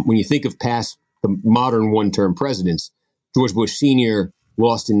 When you think of past the modern one-term presidents, George Bush Sr.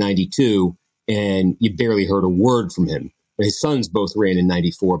 lost in 92, and you barely heard a word from him. His sons both ran in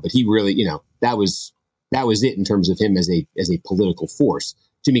 94, but he really, that was it in terms of him as a political force.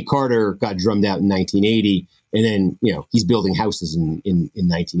 Jimmy Carter got drummed out in 1980, and then, he's building houses in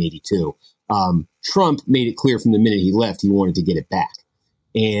 1982. Trump made it clear from the minute he left, he wanted to get it back.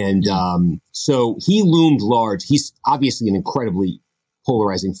 And so he loomed large. He's obviously an incredibly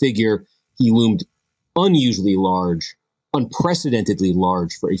polarizing figure. He loomed unusually large, unprecedentedly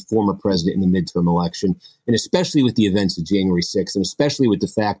large for a former president in the midterm election, and especially with the events of January 6th, and especially with the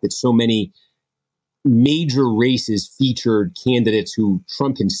fact that so many major races featured candidates who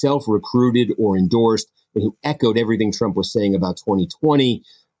Trump himself recruited or endorsed and who echoed everything Trump was saying about 2020,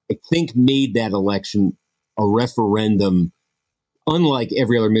 I think made that election a referendum. Unlike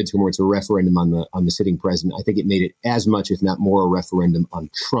every other midterm where it's a referendum on the sitting president, I think it made it as much, if not more, a referendum on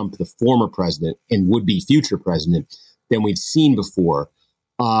Trump, the former president and would-be future president, than we've seen before.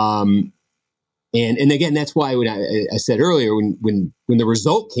 And again, that's why when I said earlier, when the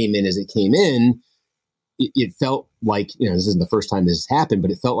result came in as it came in, it felt like, this isn't the first time this has happened,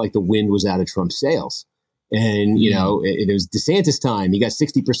 but it felt like the wind was out of Trump's sails. And, it was DeSantis time. He got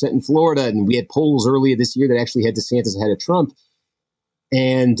 60% in Florida, and we had polls earlier this year that actually had DeSantis ahead of Trump.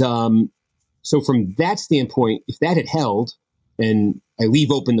 And so from that standpoint, if that had held, and I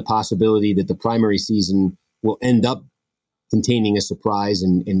leave open the possibility that the primary season will end up containing a surprise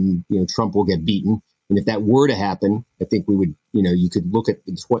and Trump will get beaten. And if that were to happen, I think we would, you could look at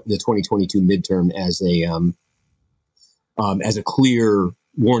the 2022 midterm as a clear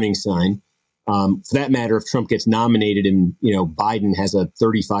warning sign. For that matter, if Trump gets nominated and, Biden has a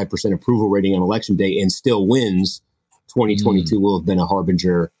 35% approval rating on election day and still wins, 2022 will have been a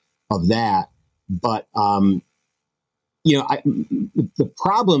harbinger of that. But, the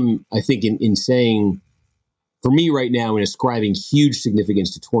problem, I think, in saying, for me right now, in ascribing huge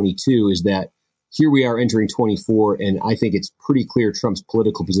significance to 22 is that here we are entering 24, and I think it's pretty clear Trump's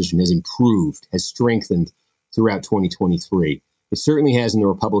political position has improved, has strengthened throughout 2023. It certainly has in the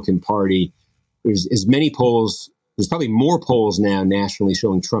Republican Party. There's as many polls, there's probably more polls now nationally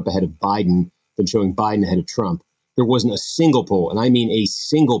showing Trump ahead of Biden than showing Biden ahead of Trump. There wasn't a single poll, and I mean a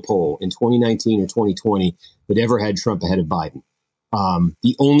single poll in 2019 or 2020 that ever had Trump ahead of Biden.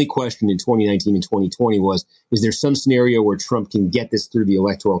 The only question in 2019 and 2020 was, is there some scenario where Trump can get this through the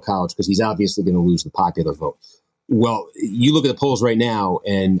Electoral College? Because he's obviously going to lose the popular vote. Well, you look at the polls right now,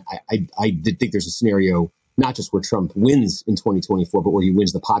 and I did think there's a scenario not just where Trump wins in 2024, but where he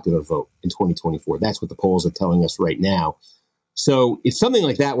wins the popular vote in 2024. That's what the polls are telling us right now. So if something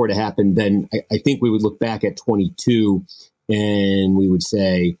like that were to happen, then I think we would look back at 22 and we would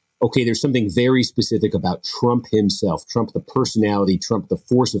say, okay, there's something very specific about Trump himself, Trump the personality, Trump the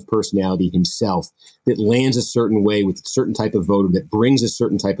force of personality himself, that lands a certain way with a certain type of voter, that brings a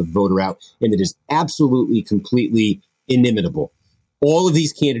certain type of voter out, and that is absolutely, completely inimitable. All of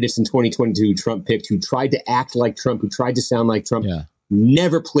these candidates in 2022 Trump picked, who tried to act like Trump, who tried to sound like Trump,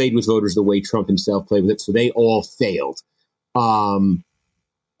 never played with voters the way Trump himself played with it, so they all failed.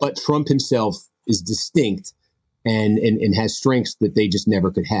 But Trump himself is distinct and has strengths that they just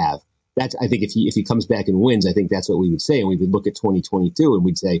never could have. That's, I think, if he comes back and wins, I think that's what we would say. And we would look at 2022 and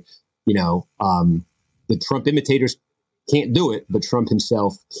we'd say, the Trump imitators can't do it, but Trump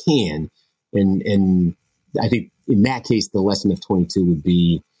himself can. And I think in that case, the lesson of 22 would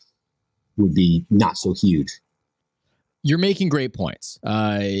be, not so huge. You're making great points.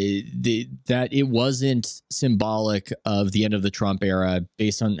 That it wasn't symbolic of the end of the Trump era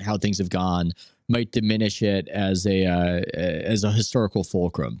based on how things have gone might diminish it as a historical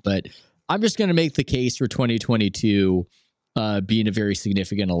fulcrum. But I'm just going to make the case for 2022 being a very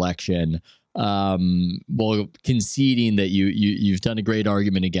significant election. Well, conceding that you've done a great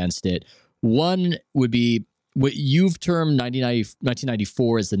argument against it. One would be what you've termed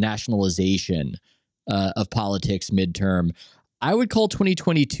 1994 as the nationalization of politics midterm. I would call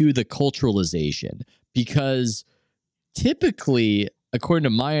 2022 the culturalization, because typically, according to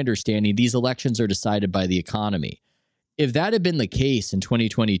my understanding, these elections are decided by the economy. If that had been the case in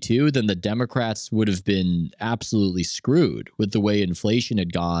 2022, then the Democrats would have been absolutely screwed with the way inflation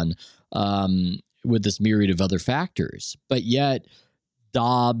had gone, with this myriad of other factors. But yet,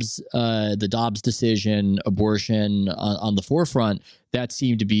 the Dobbs decision, abortion on the forefront, that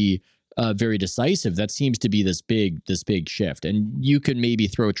seemed to be very decisive. That seems to be this big shift. And you can maybe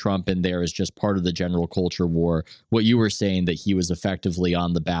throw Trump in there as just part of the general culture war. What you were saying, that he was effectively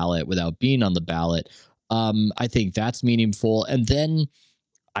on the ballot without being on the ballot. I think that's meaningful. And then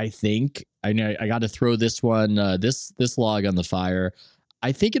I think I got to throw this one, this log on the fire.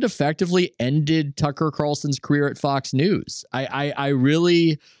 I think it effectively ended Tucker Carlson's career at Fox News. I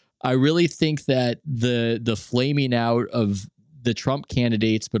really think that the flaming out of the Trump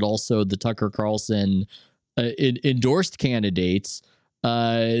candidates, but also the Tucker Carlson endorsed candidates,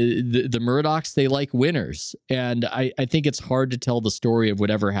 the Murdochs, they like winners. And I think it's hard to tell the story of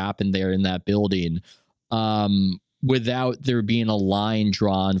whatever happened there in that building without there being a line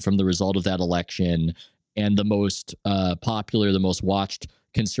drawn from the result of that election and the most popular, the most watched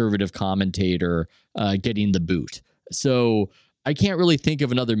conservative commentator getting the boot. So I can't really think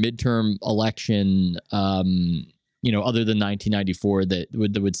of another midterm election, other than 1994 that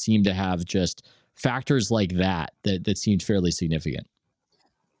would seem to have just factors like that seemed fairly significant.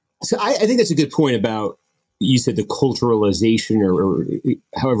 So I think that's a good point about, you said the culturalization or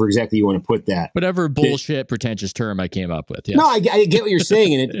however exactly you want to put that. Whatever bullshit pretentious term I came up with. Yes. No, I get what you're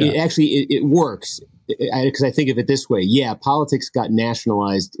saying, and it actually works, because I think of it this way. Yeah, politics got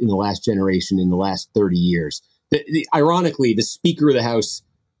nationalized in the last generation, in the last 30 years. Ironically, the Speaker of the House,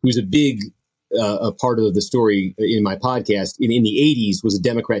 who's a big a part of the story in my podcast, in the 80s, was a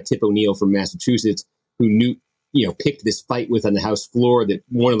Democrat, Tip O'Neill from Massachusetts, who picked this fight with on the House floor, that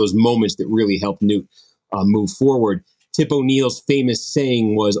one of those moments that really helped Newt move forward. Tip O'Neill's famous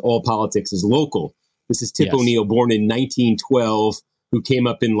saying was, "All politics is local." This is Tip O'Neill, born in 1912, who came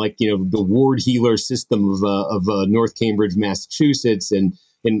up in the ward healer system of North Cambridge, Massachusetts, and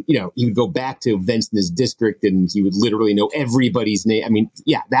he would go back to events in his district, and he would literally know everybody's name. I mean,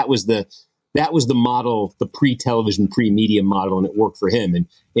 yeah, that was the model, the pre-television, pre-media model, and it worked for him. And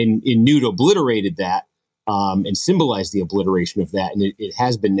Newt obliterated that. And symbolized the obliteration of that, and it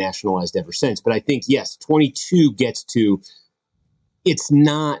has been nationalized ever since. But I think, yes, 22 gets to, it's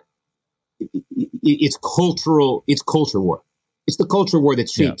cultural, it's culture war. It's the culture war that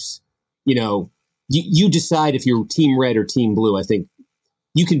shapes, you decide if you're team red or team blue. I think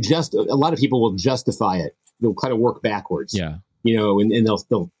you can a lot of people will justify it. They'll kind of work backwards, and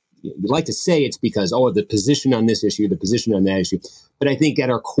they'll like to say it's because, the position on this issue, the position on that issue. But I think at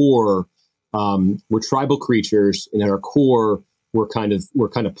our core, we're tribal creatures, and at our core, we're kind of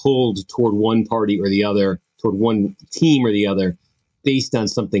pulled toward one party or the other, toward one team or the other, based on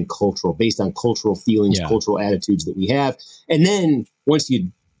something cultural, based on cultural feelings, cultural attitudes that we have. And then once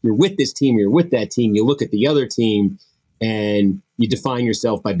you're with this team, you're with that team, you look at the other team, and you define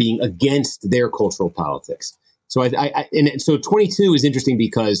yourself by being against their cultural politics. So so 22 is interesting,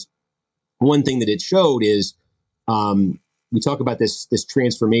 because one thing that it showed is, we talk about this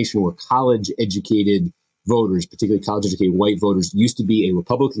transformation where college-educated voters, particularly college-educated white voters, used to be a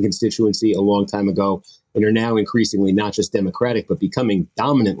Republican constituency a long time ago, and are now increasingly not just Democratic, but becoming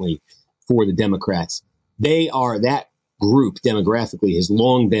dominantly for the Democrats. That group demographically has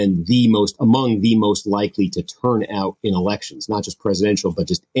long been among the most likely to turn out in elections, not just presidential, but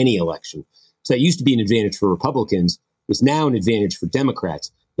just any election. So that used to be an advantage for Republicans. It's now an advantage for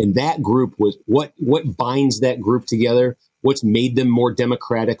Democrats. And that group was what binds that group together. What's made them more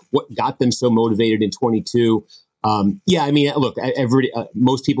democratic? What got them so motivated in 22? Look,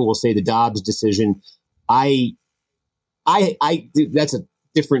 most people will say the Dobbs decision. That's a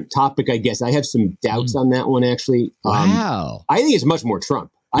different topic, I guess. I have some doubts on that one, actually. Wow. I think it's much more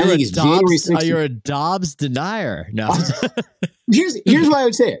Trump. I think it's January 6th. You're a Dobbs denier. No. Here's why I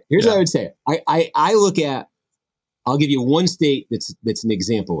would say it. I look at, I'll give you one state that's an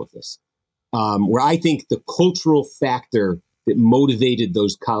example of this. Where I think the cultural factor that motivated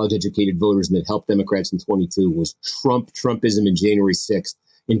those college-educated voters and that helped Democrats in 22 was Trumpism in January 6th,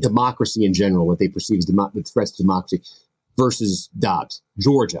 and democracy in general, what they perceive as the threats to democracy, versus Dobbs.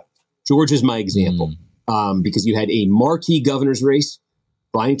 Georgia's my example, because you had a marquee governor's race,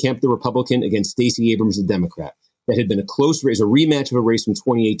 Brian Kemp, the Republican, against Stacey Abrams, the Democrat. That had been a close race, a rematch of a race from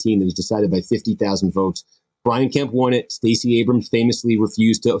 2018 that was decided by 50,000 votes. Brian Kemp won it. Stacey Abrams famously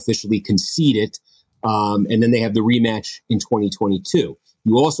refused to officially concede it. And then they have the rematch in 2022.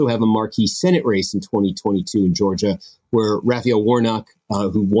 You also have a marquee Senate race in 2022 in Georgia, where Raphael Warnock,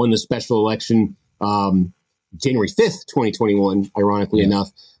 who won the special election January 5th, 2021, ironically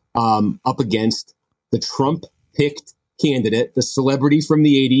enough, up against the Trump-picked candidate, the celebrity from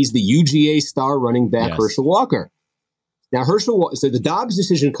the 80s, the UGA star running back, Herschel Walker. Now, so the Dobbs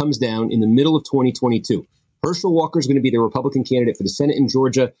decision comes down in the middle of 2022. Herschel Walker is going to be the Republican candidate for the Senate in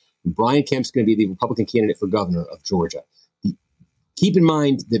Georgia, and Brian Kemp's going to be the Republican candidate for governor of Georgia. Keep in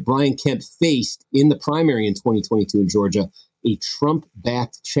mind that Brian Kemp faced in the primary in 2022 in Georgia a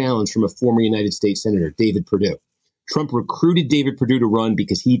Trump-backed challenge from a former United States Senator, David Perdue. Trump recruited David Perdue to run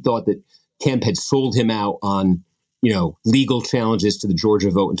because he thought that Kemp had sold him out on legal challenges to the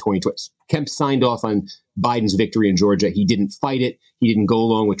Georgia vote in 2020. Kemp signed off on Biden's victory in Georgia. He didn't fight it. He didn't go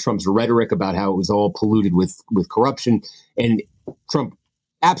along with Trump's rhetoric about how it was all polluted with corruption. And Trump,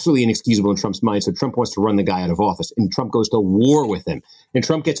 absolutely inexcusable in Trump's mind. So Trump wants to run the guy out of office. And Trump goes to war with him. And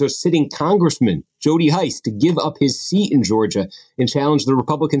Trump gets a sitting congressman, Jody Hice, to give up his seat in Georgia and challenge the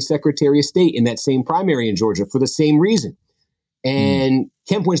Republican Secretary of State in that same primary in Georgia for the same reason. And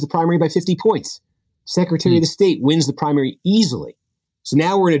Kemp wins the primary by 50 points. Secretary of the State wins the primary easily. So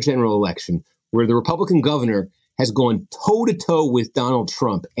now we're in a general election where the Republican governor has gone toe-to-toe with Donald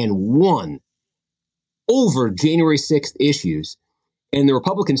Trump and won over January 6th issues. And the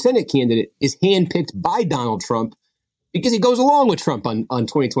Republican Senate candidate is handpicked by Donald Trump because he goes along with Trump on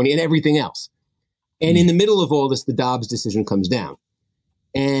 2020 and everything else. And in the middle of all this, the Dobbs decision comes down.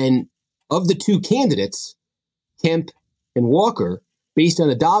 And of the two candidates, Kemp and Walker, based on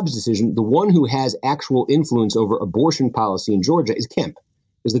the Dobbs decision, the one who has actual influence over abortion policy in Georgia is Kemp,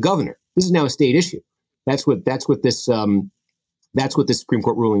 is the governor. This is now a state issue. That's what this Supreme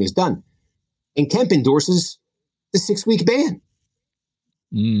Court ruling has done. And Kemp endorses the 6-week ban.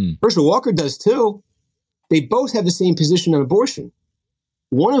 Herschel Walker does too. They both have the same position on abortion.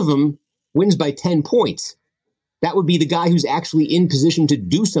 One of them wins by 10 points. That would be the guy who's actually in position to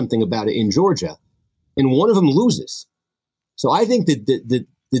do something about it in Georgia. And one of them loses. So I think that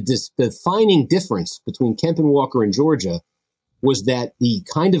the defining difference between Kemp and Walker in Georgia was that the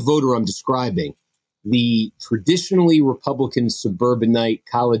kind of voter I'm describing, the traditionally Republican suburbanite,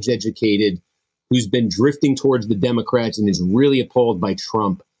 college-educated, who's been drifting towards the Democrats and is really appalled by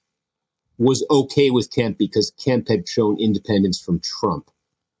Trump, was okay with Kemp because Kemp had shown independence from Trump.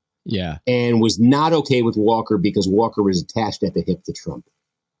 Yeah. And was not okay with Walker because Walker was attached at the hip to Trump.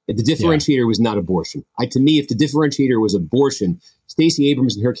 The differentiator was not abortion. To me, if the differentiator was abortion, Stacey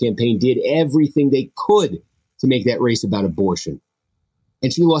Abrams and her campaign did everything they could to make that race about abortion.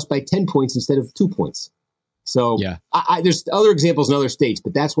 And she lost by 10 points instead of 2 points. So there's other examples in other states,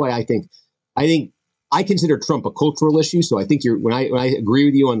 but that's why I think I consider Trump a cultural issue. So I think when I agree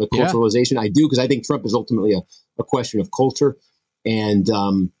with you on the culturalization, I do, because I think Trump is ultimately a question of culture. And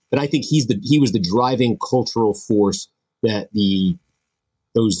but I think he was the driving cultural force that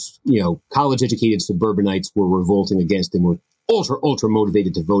those college-educated suburbanites were revolting against and were ultra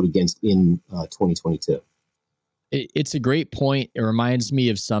motivated to vote against in 2022. It's a great point. It reminds me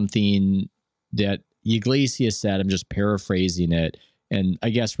of something that Iglesias said. I'm just paraphrasing it. And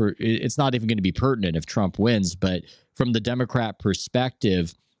I guess it's not even going to be pertinent if Trump wins. But from the Democrat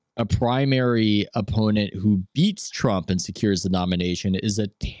perspective, a primary opponent who beats Trump and secures the nomination is a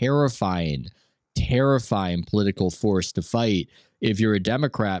terrifying political force to fight if you're a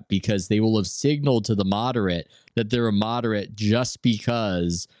Democrat, because they will have signaled to the moderate that they're a moderate just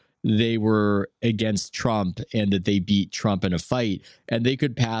because they were against Trump and that they beat Trump in a fight. And they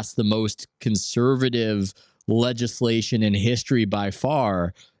could pass the most conservative legislation in history by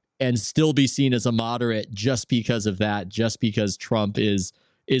far and still be seen as a moderate just because of that, just because Trump is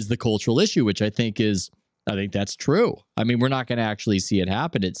the cultural issue, which I think that's true. I mean, we're not going to actually see it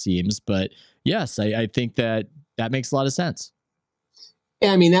happen, it seems, but yes, I think that makes a lot of sense.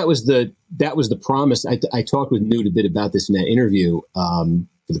 Yeah, I mean, that was the promise. I talked with Newt a bit about this in that interview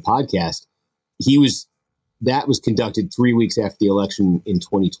for the podcast. That was conducted 3 weeks after the election in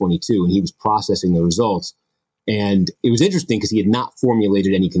 2022, and he was processing the results. And it was interesting because he had not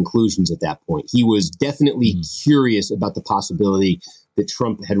formulated any conclusions at that point. He was definitely curious about the possibility that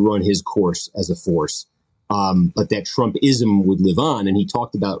Trump had run his course as a force. but that Trumpism would live on. And he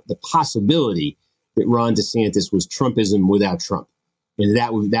talked about the possibility that Ron DeSantis was Trumpism without Trump. And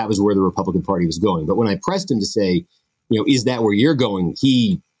that was where the Republican Party was going. But when I pressed him to say, is that where you're going?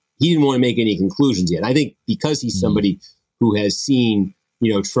 He didn't want to make any conclusions yet. I think because he's somebody who has seen,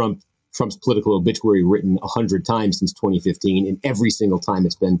 Trump's political obituary written 100 times since 2015, and every single time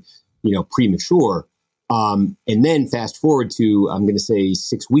it's been, premature. And then fast forward to, I'm going to say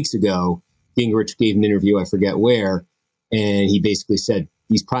 6 weeks ago, Gingrich gave an interview, I forget where, and he basically said,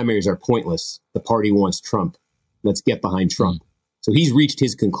 these primaries are pointless. The party wants Trump. Let's get behind Trump. So he's reached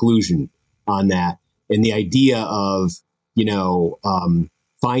his conclusion on that. And the idea of,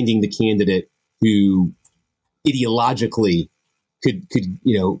 finding the candidate who ideologically could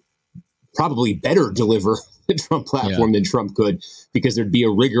probably better deliver the Trump platform than Trump could, because there'd be a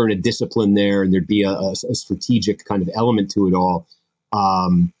rigor and a discipline there, and there'd be a strategic kind of element to it all.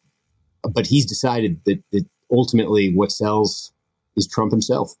 But he's decided that ultimately what sells is Trump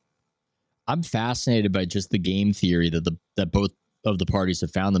himself. I'm fascinated by just the game theory that both of the parties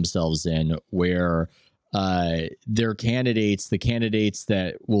have found themselves in, where their candidates, the candidates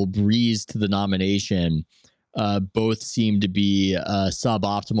that will breeze to the nomination, both seem to be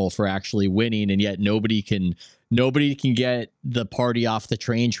suboptimal for actually winning, and yet nobody can get the party off the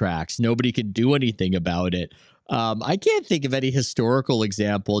train tracks. Nobody can do anything about it. I can't think of any historical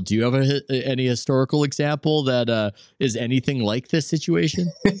example. Do you have any historical example that is anything like this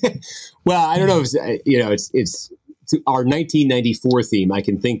situation? Well, I don't know. It's our 1994 theme. I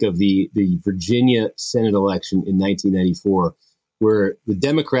can think of the Virginia Senate election in 1994, where the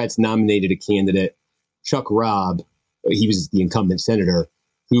Democrats nominated a candidate, Chuck Robb. He was the incumbent senator,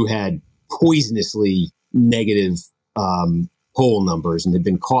 who had poisonously negative poll numbers and had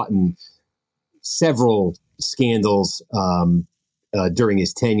been caught in several scandals during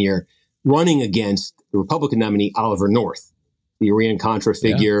his tenure, running against the Republican nominee Oliver North, the Iran-Contra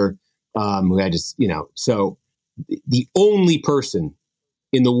figure, who had just, so the only person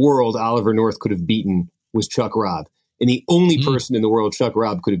in the world Oliver North could have beaten was Chuck Robb. And the only person in the world Chuck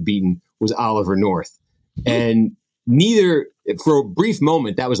Robb could have beaten was Oliver North. And neither, for a brief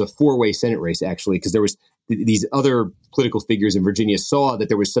moment, that was a four-way Senate race, actually, because there was these other political figures in Virginia saw that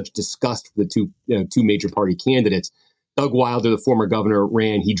there was such disgust for the two major party candidates. Doug Wilder, the former governor,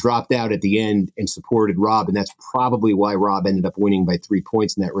 ran. He dropped out at the end and supported Robb, and that's probably why Robb ended up winning by 3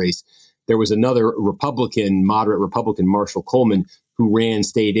 points in that race. There was another moderate Republican, Marshall Coleman, who ran,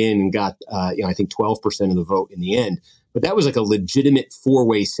 stayed in, and got, I think 12% of the vote in the end. But that was like a legitimate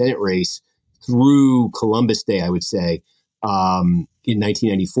four-way Senate race through Columbus Day, I would say, in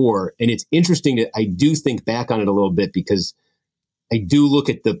 1994. And it's interesting that I do think back on it a little bit, because I do look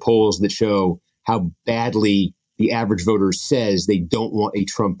at the polls that show how badly the average voter says they don't want a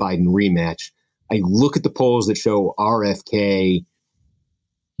Trump-Biden rematch. I look at the polls that show RFK,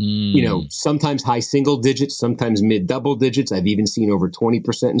 sometimes high single digits, sometimes mid double digits. I've even seen over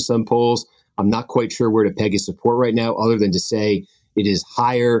 20% in some polls. I'm not quite sure where to peg his support right now, other than to say it is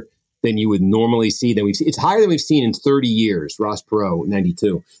higher than you would normally see. It's higher than we've seen in 30 years, Ross Perot,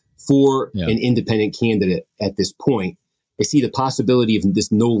 92, for an independent candidate at this point. I see the possibility of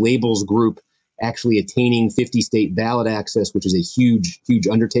this no labels group actually attaining 50-state ballot access, which is a huge, huge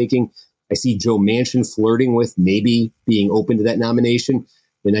undertaking. I see Joe Manchin flirting with maybe being open to that nomination.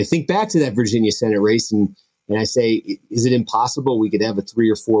 And I think back to that Virginia Senate race, and I say, is it impossible we could have a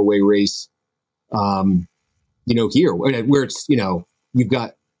 3 or 4 way race, here, where it's, you've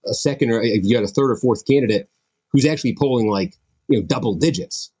got a second, or you got a third or fourth candidate who's actually polling like, double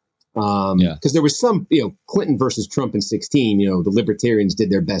digits. Because there was some, Clinton versus Trump in 16, the Libertarians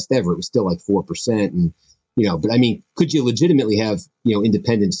did their best ever. It was still like 4%. And, but I mean, could you legitimately have,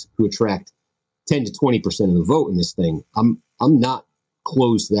 independents who attract 10 to 20% of the vote in this thing? I'm not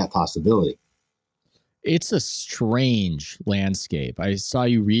close to that possibility. It's a strange landscape. I saw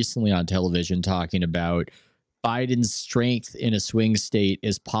you recently on television talking about Biden's strength in a swing state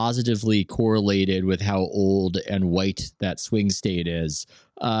is positively correlated with how old and white that swing state is.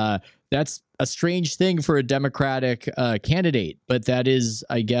 That's a strange thing for a Democratic candidate, but that is,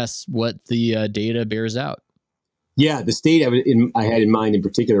 I guess, what the data bears out. Yeah, the state I had in mind in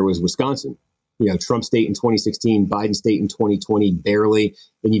particular was Wisconsin. Trump state in 2016, Biden state in 2020, barely.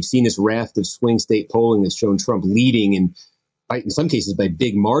 And you've seen this raft of swing state polling that's shown Trump leading, and in some cases by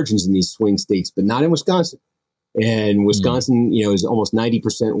big margins in these swing states, but not in Wisconsin. And Wisconsin, is almost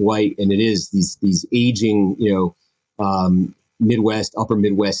 90% white, and it is these aging, Midwest, upper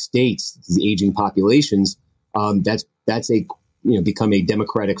Midwest states, these aging populations. That's become a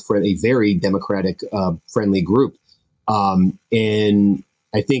very Democratic friendly group. And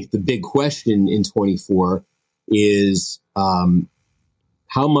I think the big question in 24 is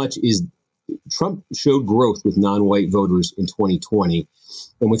how much is Trump showed growth with non-white voters in 2020.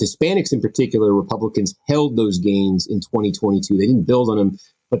 And with Hispanics in particular, Republicans held those gains in 2022. They didn't build on them,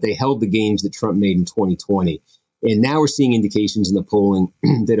 but they held the gains that Trump made in 2020. And now we're seeing indications in the polling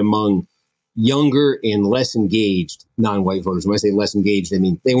that among younger and less engaged non-white voters, when I say less engaged, I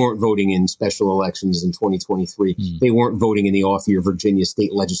mean they weren't voting in special elections in 2023. They weren't voting in the off-year Virginia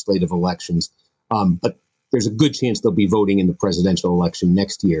state legislative elections. But there's a good chance they'll be voting in the presidential election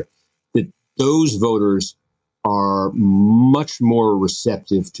next year. That those voters are much more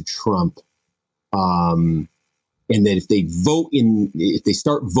receptive to Trump. And that if they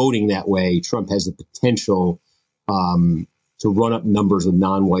start voting that way, Trump has the potential to run up numbers of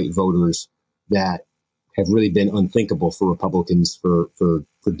non-white voters that have really been unthinkable for Republicans for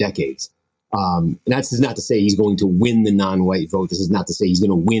decades. And that's not to say he's going to win the non-white vote. This is not to say he's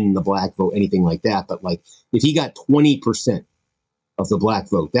going to win the black vote, anything like that. But like if he got 20% of the black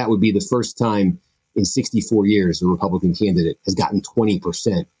vote, that would be the first time in 64 years a Republican candidate has gotten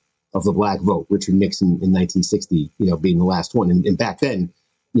 20% of the black vote. Richard Nixon in 1960, being the last one. And back then,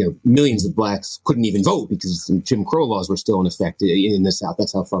 millions of blacks couldn't even vote because Jim Crow laws were still in effect in the South.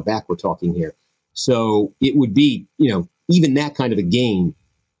 That's how far back we're talking here. So it would be, even that kind of a gain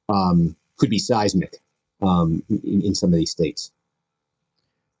could be seismic in some of these states.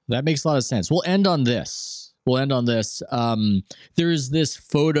 That makes a lot of sense. We'll end on this. There's this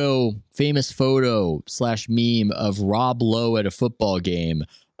famous photo / meme of Rob Lowe at a football game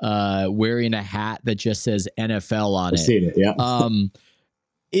wearing a hat that just says NFL on it. I've seen it, yeah.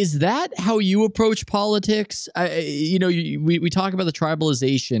 Is that how you approach politics? We talk about the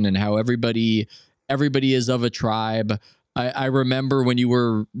tribalization and how everybody is of a tribe. I remember when you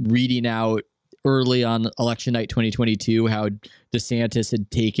were reading out early on election night 2022 how DeSantis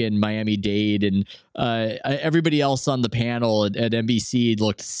had taken Miami-Dade, and everybody else on the panel at NBC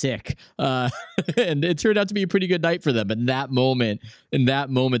looked sick, and it turned out to be a pretty good night for them. In that moment,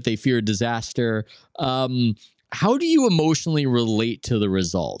 they feared disaster. How do you emotionally relate to the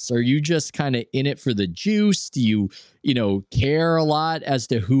results? Are you just kind of in it for the juice? Do you, care a lot as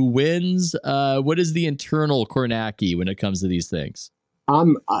to who wins? What is the internal Kornacki when it comes to these things?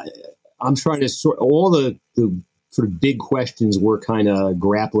 I'm trying to sort all the sort of big questions we're kind of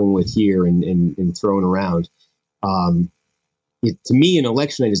grappling with here and throwing around. To me, an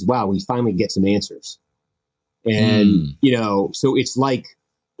election night is, wow, we finally get some answers. And, so it's like,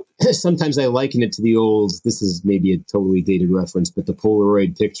 sometimes I liken it to the old, this is maybe a totally dated reference, but the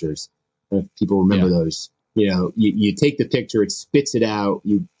Polaroid pictures. If people remember those, you take the picture, it spits it out.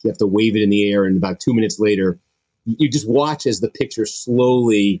 You have to wave it in the air. And about 2 minutes later, you just watch as the picture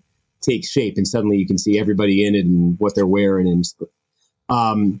slowly takes shape. And suddenly you can see everybody in it and what they're wearing. And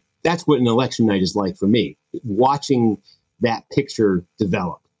that's what an election night is like for me, watching that picture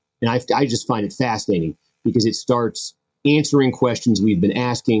develop. And I just find it fascinating because it starts answering questions we've been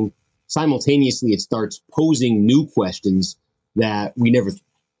asking. Simultaneously, it starts posing new questions that we never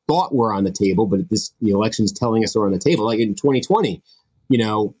thought were on the table, but the election's telling us are on the table. Like in 2020,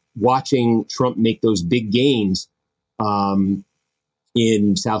 watching Trump make those big gains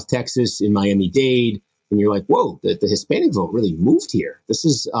in South Texas, in Miami-Dade, and you're like, whoa, the Hispanic vote really moved here. This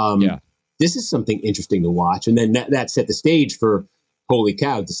is something interesting to watch. And then that set the stage for, holy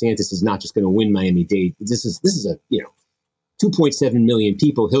cow, DeSantis is not just going to win Miami-Dade. This is a 2.7 million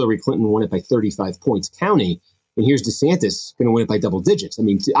people. Hillary Clinton won it by 35 points counting. And here's DeSantis going to win it by double digits. I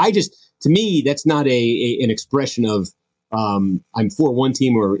mean, to me, that's not an expression of I'm for one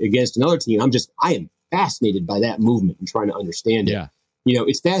team or against another team. I am fascinated by that movement and trying to understand it.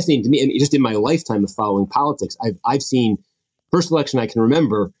 It's fascinating to me. And just in my lifetime of following politics, I've seen first election I can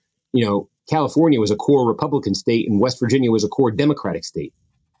remember, California was a core Republican state and West Virginia was a core Democratic state.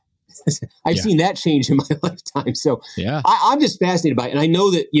 I've seen that change in my lifetime. So I'm just fascinated by it. And I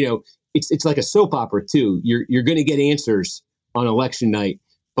know that, it's like a soap opera too. You're going to get answers on election night,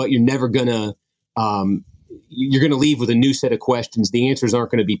 but you're never going to, you're going to leave with a new set of questions. The answers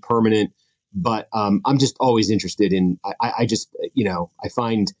aren't going to be permanent, but I'm just always interested in, I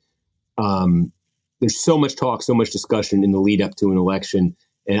find there's so much talk, so much discussion in the lead up to an election.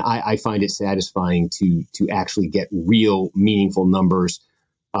 And I find it satisfying to actually get real meaningful numbers,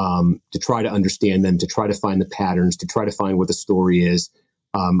 to try to understand them, to try to find the patterns, to try to find what the story is.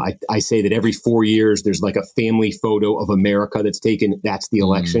 I say that every 4 years, there's like a family photo of America that's taken. That's the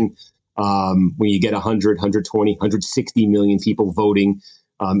election. When you get 100, 120, 160 million people voting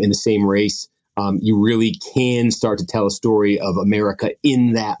in the same race, you really can start to tell a story of America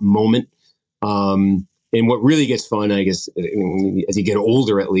in that moment. And what really gets fun, I guess, as you get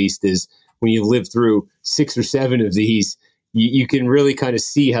older, at least, is when you've lived through 6 or 7 of these, you can really kind of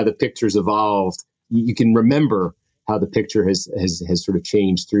see how the picture's evolved. You can remember how the picture has sort of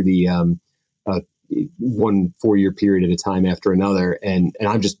changed through the 1 4-year period at a time after another. And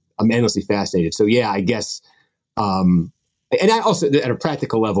I'm endlessly fascinated. So yeah, I guess, and I also, at a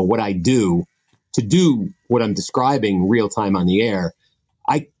practical level, what I do to do what I'm describing real time on the air,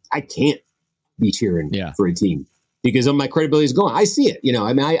 I can't be cheering for a team because my credibility is gone. I see it,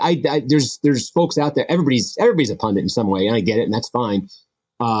 I mean, there's folks out there. Everybody's a pundit in some way, and I get it, and that's fine.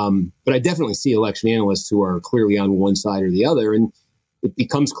 But I definitely see election analysts who are clearly on one side or the other, and it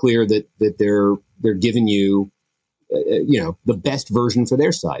becomes clear that they're giving you, the best version for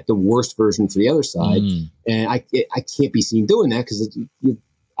their side, the worst version for the other side, and I can't be seen doing that because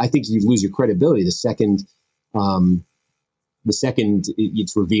I think you lose your credibility the second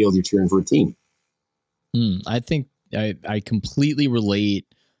it's revealed you're cheering for a team. I think I completely relate.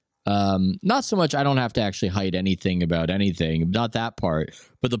 Not so much I don't have to actually hide anything about anything, not that part,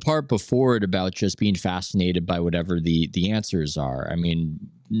 but the part before it about just being fascinated by whatever the answers are. I mean,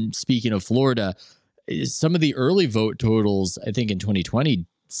 speaking of Florida, some of the early vote totals, I think in 2020,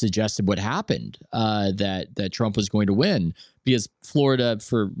 suggested what happened, that Trump was going to win because Florida,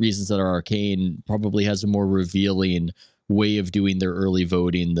 for reasons that are arcane, probably has a more revealing way of doing their early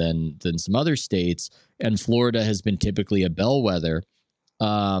voting than some other states. And Florida has been typically a bellwether.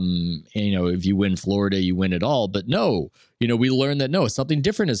 And, if you win Florida, you win it all. But no, we learned that something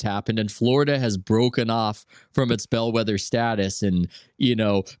different has happened and Florida has broken off from its bellwether status. And,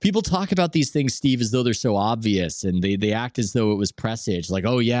 people talk about these things, Steve, as though they're so obvious and they act as though it was presaged. Like,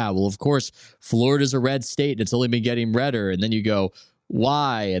 oh, yeah, well, of course, Florida's a red state and it's only been getting redder. And then you go,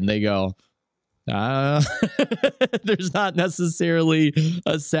 why? And they go, there's not necessarily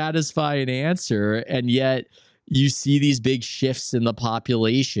a satisfying answer. And yet you see these big shifts in the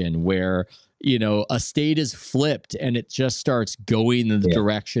population where, a state is flipped and it just starts going in the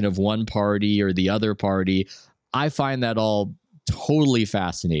direction of one party or the other party. I find that all totally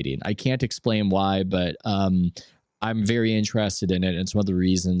fascinating. I can't explain why, but I'm very interested in it. And it's one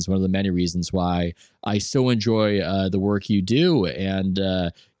of the many reasons why I so enjoy the work you do. And,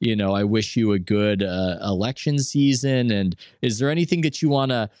 I wish you a good election season. And is there anything that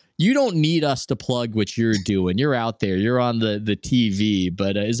you don't need us to plug what you're doing. You're out there, you're on the TV,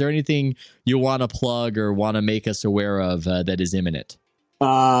 but is there anything you want to plug or want to make us aware of that is imminent?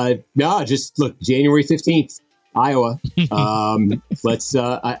 No, just look, January 15th, Iowa. Let's,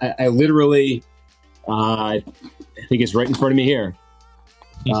 I literally, I think it's right in front of me here.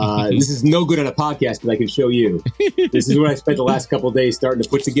 This is no good on a podcast, but I can show you. This is what I spent the last couple of days starting to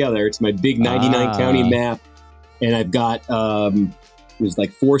put together. It's my big 99 county map. And I've got, there's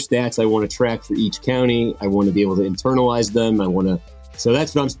like 4 stats I want to track for each county. I want to be able to internalize them. So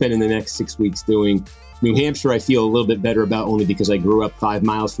that's what I'm spending the next 6 weeks doing. New Hampshire, I feel a little bit better about only because I grew up 5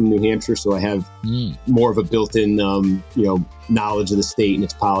 miles from New Hampshire. So I have more of a built-in, knowledge of the state and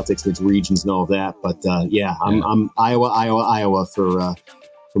its politics and its regions and all of that. But I'm Iowa for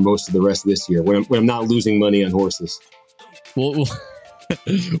most of the rest of this year when I'm not losing money on horses.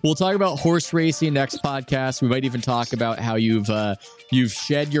 We'll talk about horse racing next podcast. We might even talk about how you've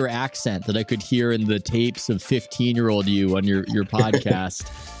shed your accent that I could hear in the tapes of 15-year-old you on your podcast.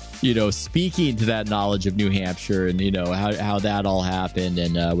 Speaking to that knowledge of New Hampshire and how that all happened.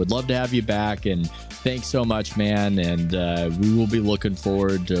 And would love to have you back. And thanks so much, man. And we will be looking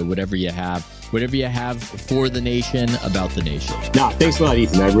forward to whatever you have for the nation, about the nation. Thanks a lot,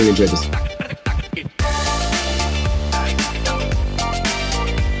 Ethan. I really enjoyed this.